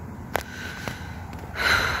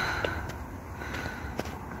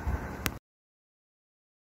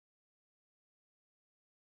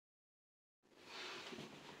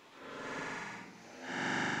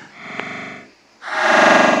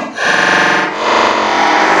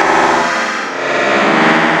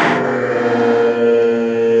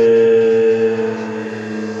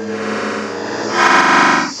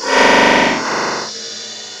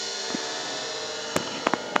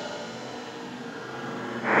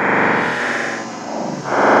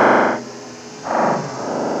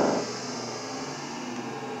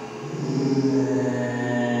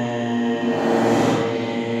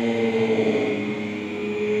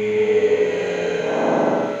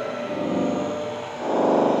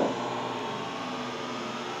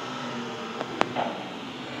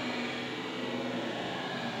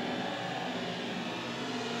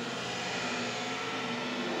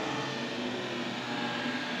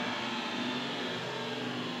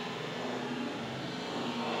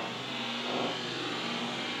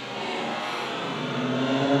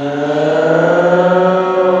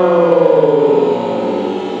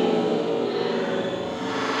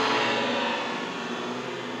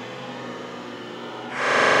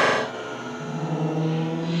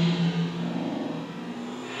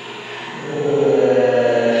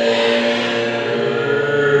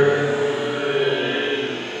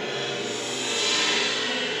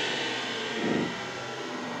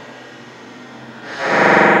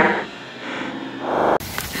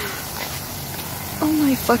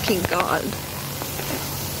 Fucking god.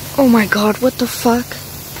 Oh my god, what the fuck?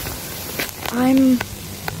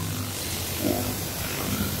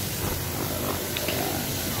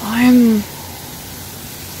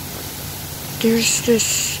 There's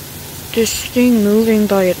this thing moving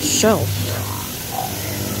by itself.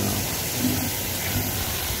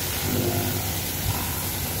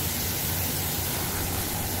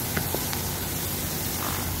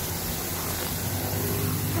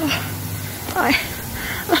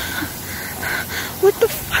 What the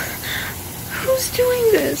fuck? Who's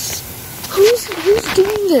doing this? Who's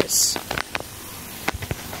doing this?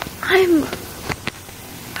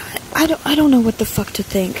 I don't know what the fuck to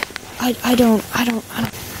think. I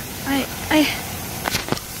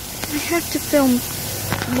have to film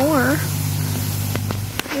more.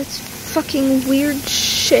 It's fucking weird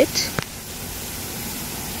shit.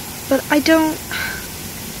 But I don't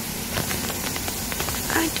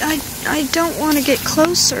want to get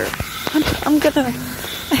closer.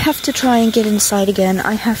 I have to try and get inside again.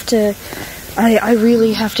 I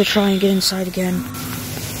really have to try and get inside again.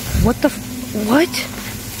 What?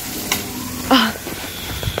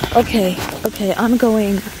 Okay, I'm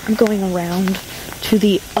going around to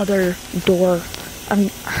the other door.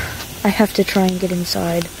 I have to try and get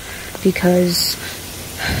inside because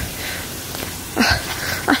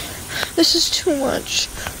this is too much.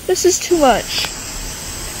 This is too much.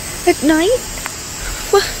 At night?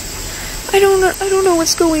 What? I don't know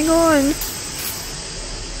what's going on.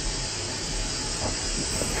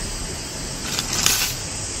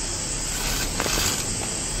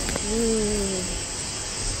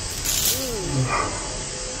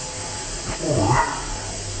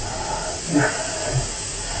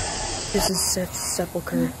 This is Seth's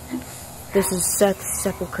sepulcher. This is Seth's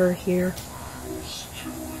sepulcher here.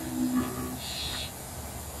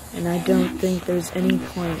 And I don't think there's any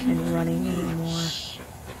point in running anymore.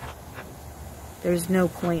 There's no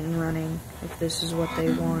point in running if this is what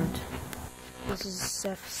they want. This is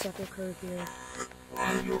Seph's sepulcher here.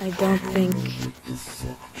 I don't think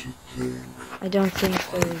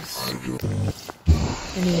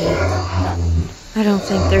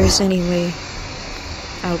there's any way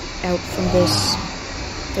out from this.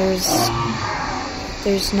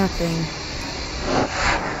 There's nothing.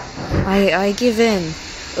 I give in.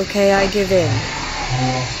 Okay, I give in.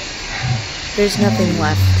 There's nothing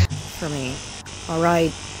left for me.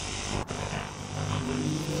 Alright.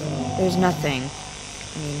 There's nothing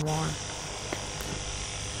anymore.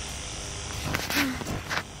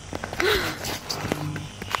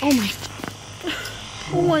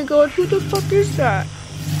 Oh my god, who the fuck is that?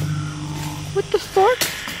 What the fuck?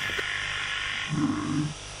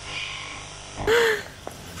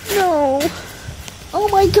 No. Oh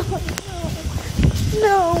my god, no.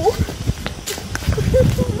 No.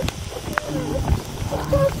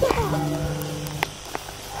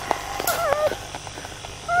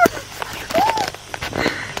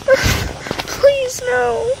 Please,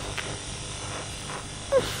 no.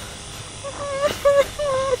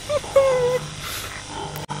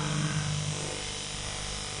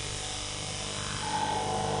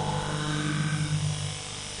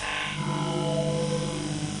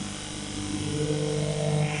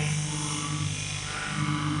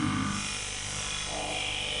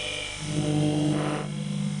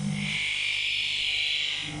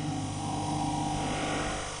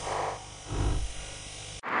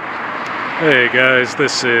 Hey guys,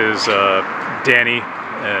 this is Danny,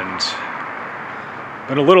 and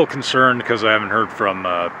been a little concerned because I haven't heard from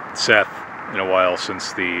Seth in a while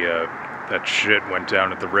since the that shit went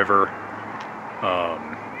down at the river.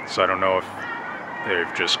 So I don't know if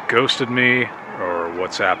they've just ghosted me or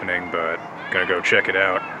what's happening, but I'm gonna go check it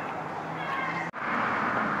out.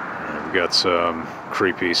 We got some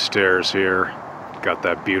creepy stairs here. Got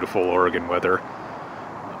that beautiful Oregon weather.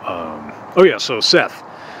 Oh yeah, so Seth.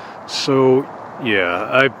 So,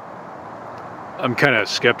 yeah, I'm kind of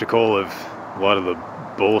skeptical of a lot of the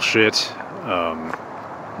bullshit,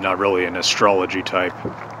 not really an astrology type,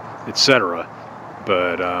 etc.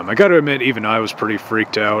 But I gotta admit, even I was pretty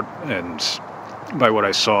freaked out, and by what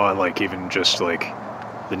I saw, like, even just, like,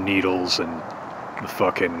 the needles and the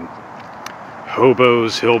fucking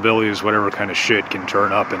hobos, hillbillies, whatever kind of shit can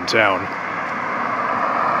turn up in town.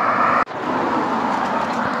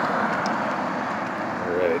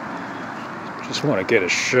 Just want to get a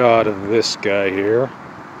shot of this guy here.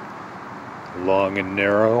 Long and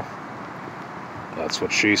narrow. That's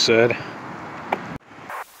what she said. Right,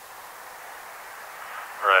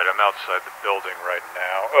 I'm outside the building right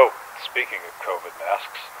now. Oh, speaking of COVID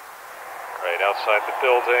masks. Right, outside the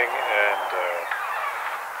building, and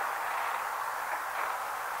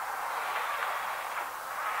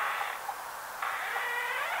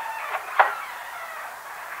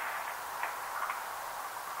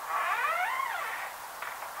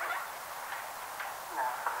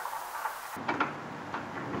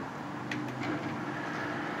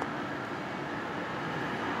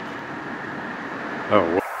oh,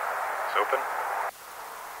 it's open?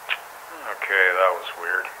 Okay, that was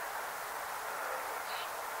weird. It's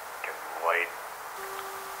getting light.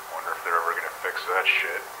 Wonder if they're ever gonna fix that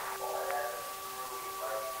shit.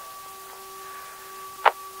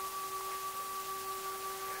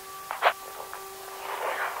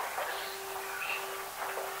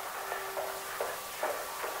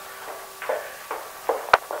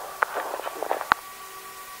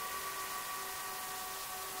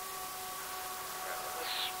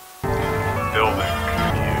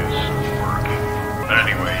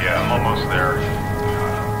 almost there.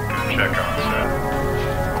 Gonna check on Seth.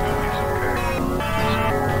 He's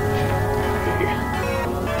okay.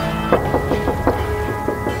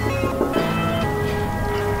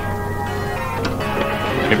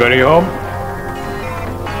 Anybody home?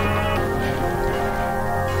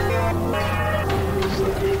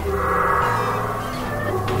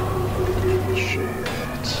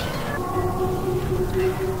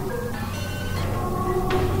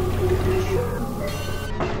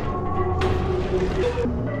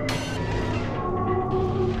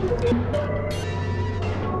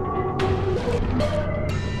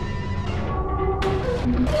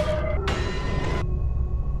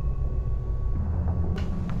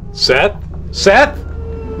 Seth? Seth?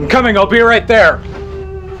 I'm coming, I'll be right there.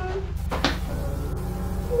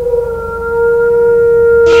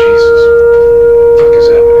 Jesus, what the fuck is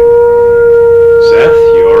happening? Seth,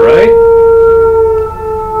 you alright?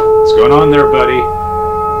 What's going on there, buddy?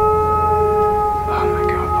 Oh my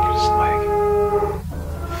god, look at his leg.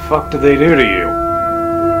 What the fuck did they do to you?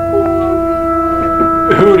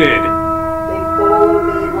 Who did? They followed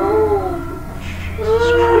me home.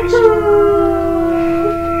 Jesus Christ.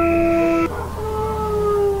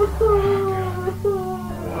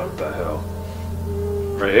 What the hell?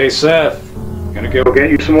 Right, hey Seth, gonna go get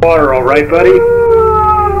you some water, alright buddy?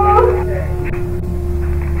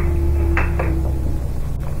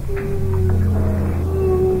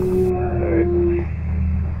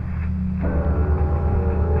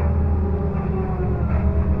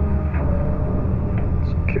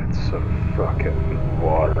 Let's get some fucking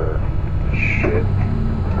water. Shit.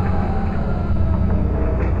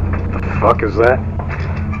 What the fuck is that?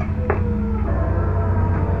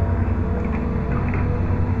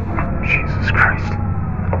 Jesus Christ.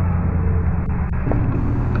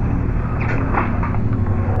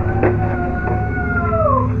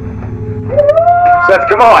 Seth,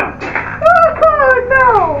 come on! No!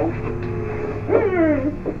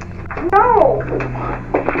 No!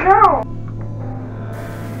 No!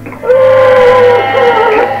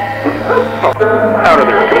 Out of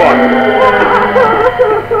there, come on!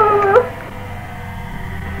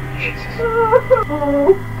 Jesus.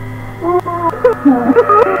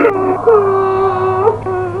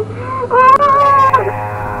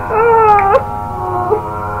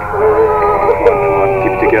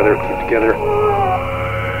 Keep together, keep together.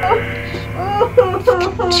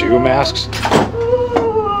 2 masks.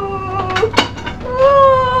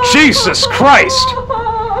 Jesus Christ!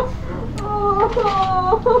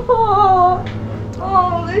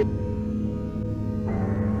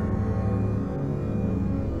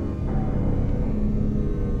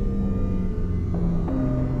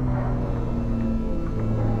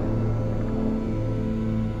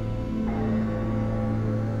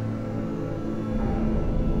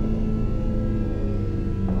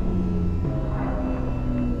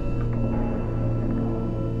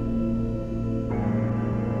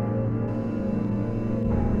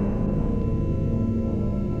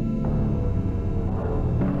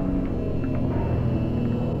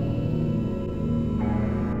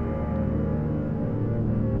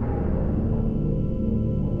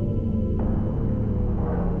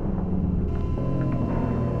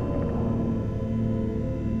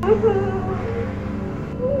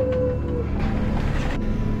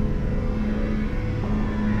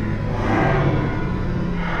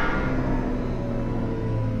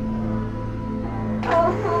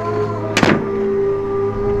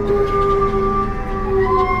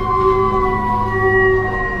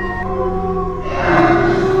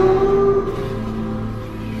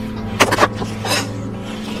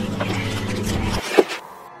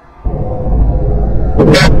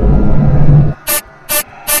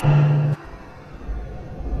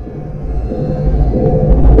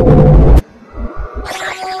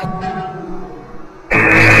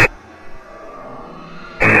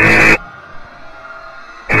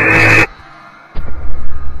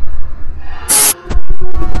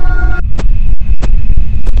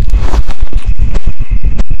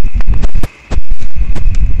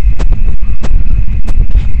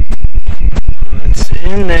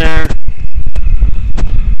 In there.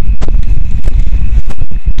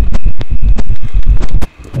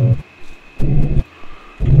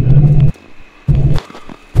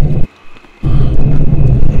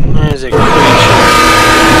 There's a creature.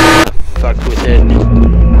 Fuck with it.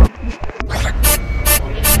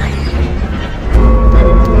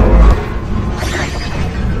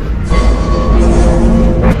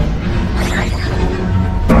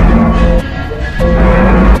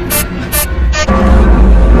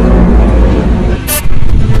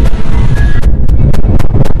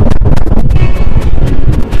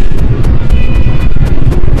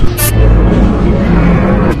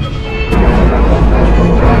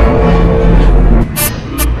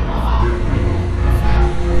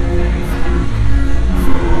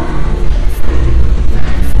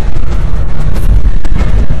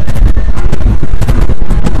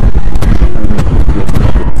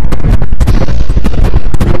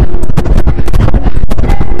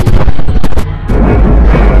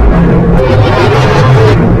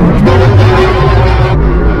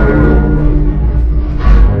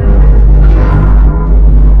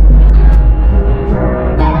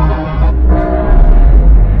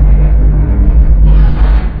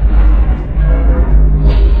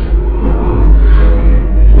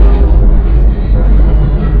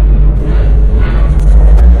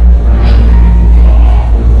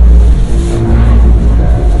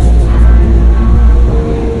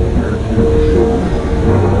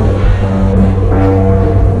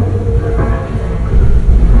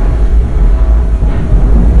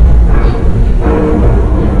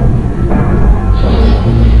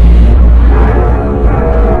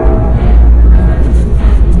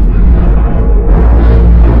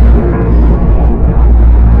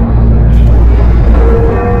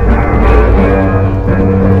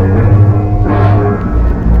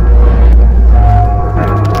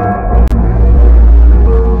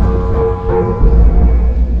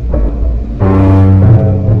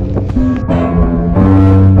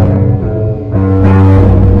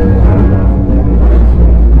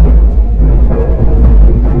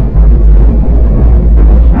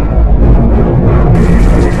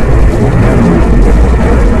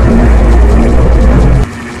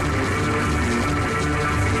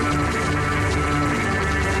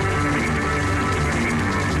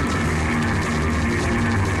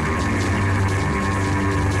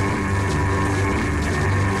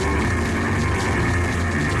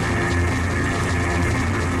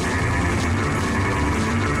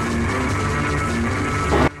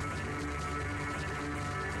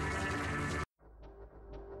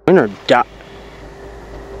 Or die.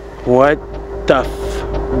 What the f...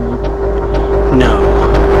 No.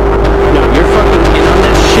 No, you're fucking in on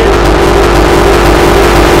this shit?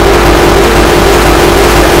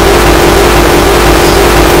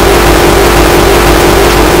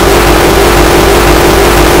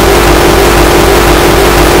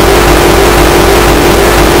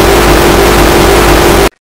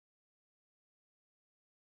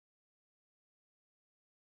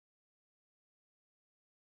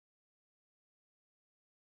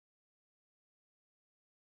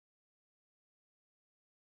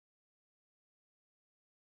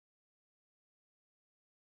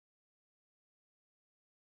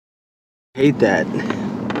 Hate that.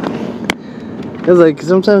 Cause like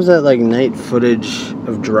sometimes that like night footage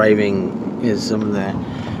of driving is some of the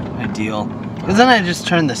ideal. Cause then I just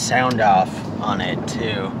turn the sound off on it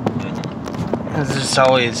too. It's just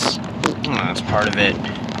always, it's part of it.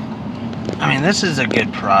 I mean, this is a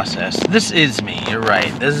good process. This is me. You're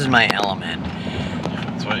right. This is my element.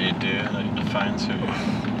 That's what you do. That defines who you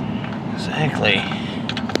are. Exactly.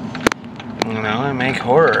 You know, I make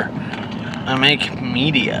horror. I make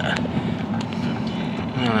media.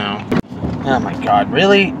 You know. Oh my god,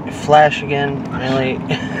 really? Flash again? Really?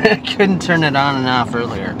 I couldn't turn it on and off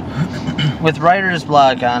earlier. With writer's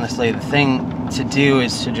block, honestly, the thing to do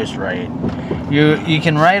is to just write. You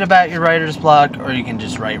can write about your writer's block, or you can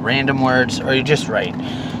just write random words, or you just write.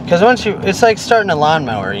 Because once it's like starting a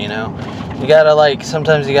lawnmower, you know? You gotta like,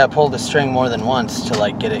 sometimes you gotta pull the string more than once to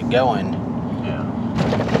like get it going. Yeah.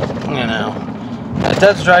 You know. It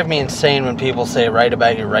does drive me insane when people say write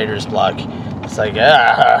about your writer's block. It's like,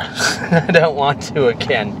 I don't want to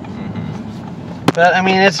again. But I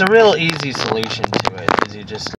mean, it's a real easy solution to it, is you just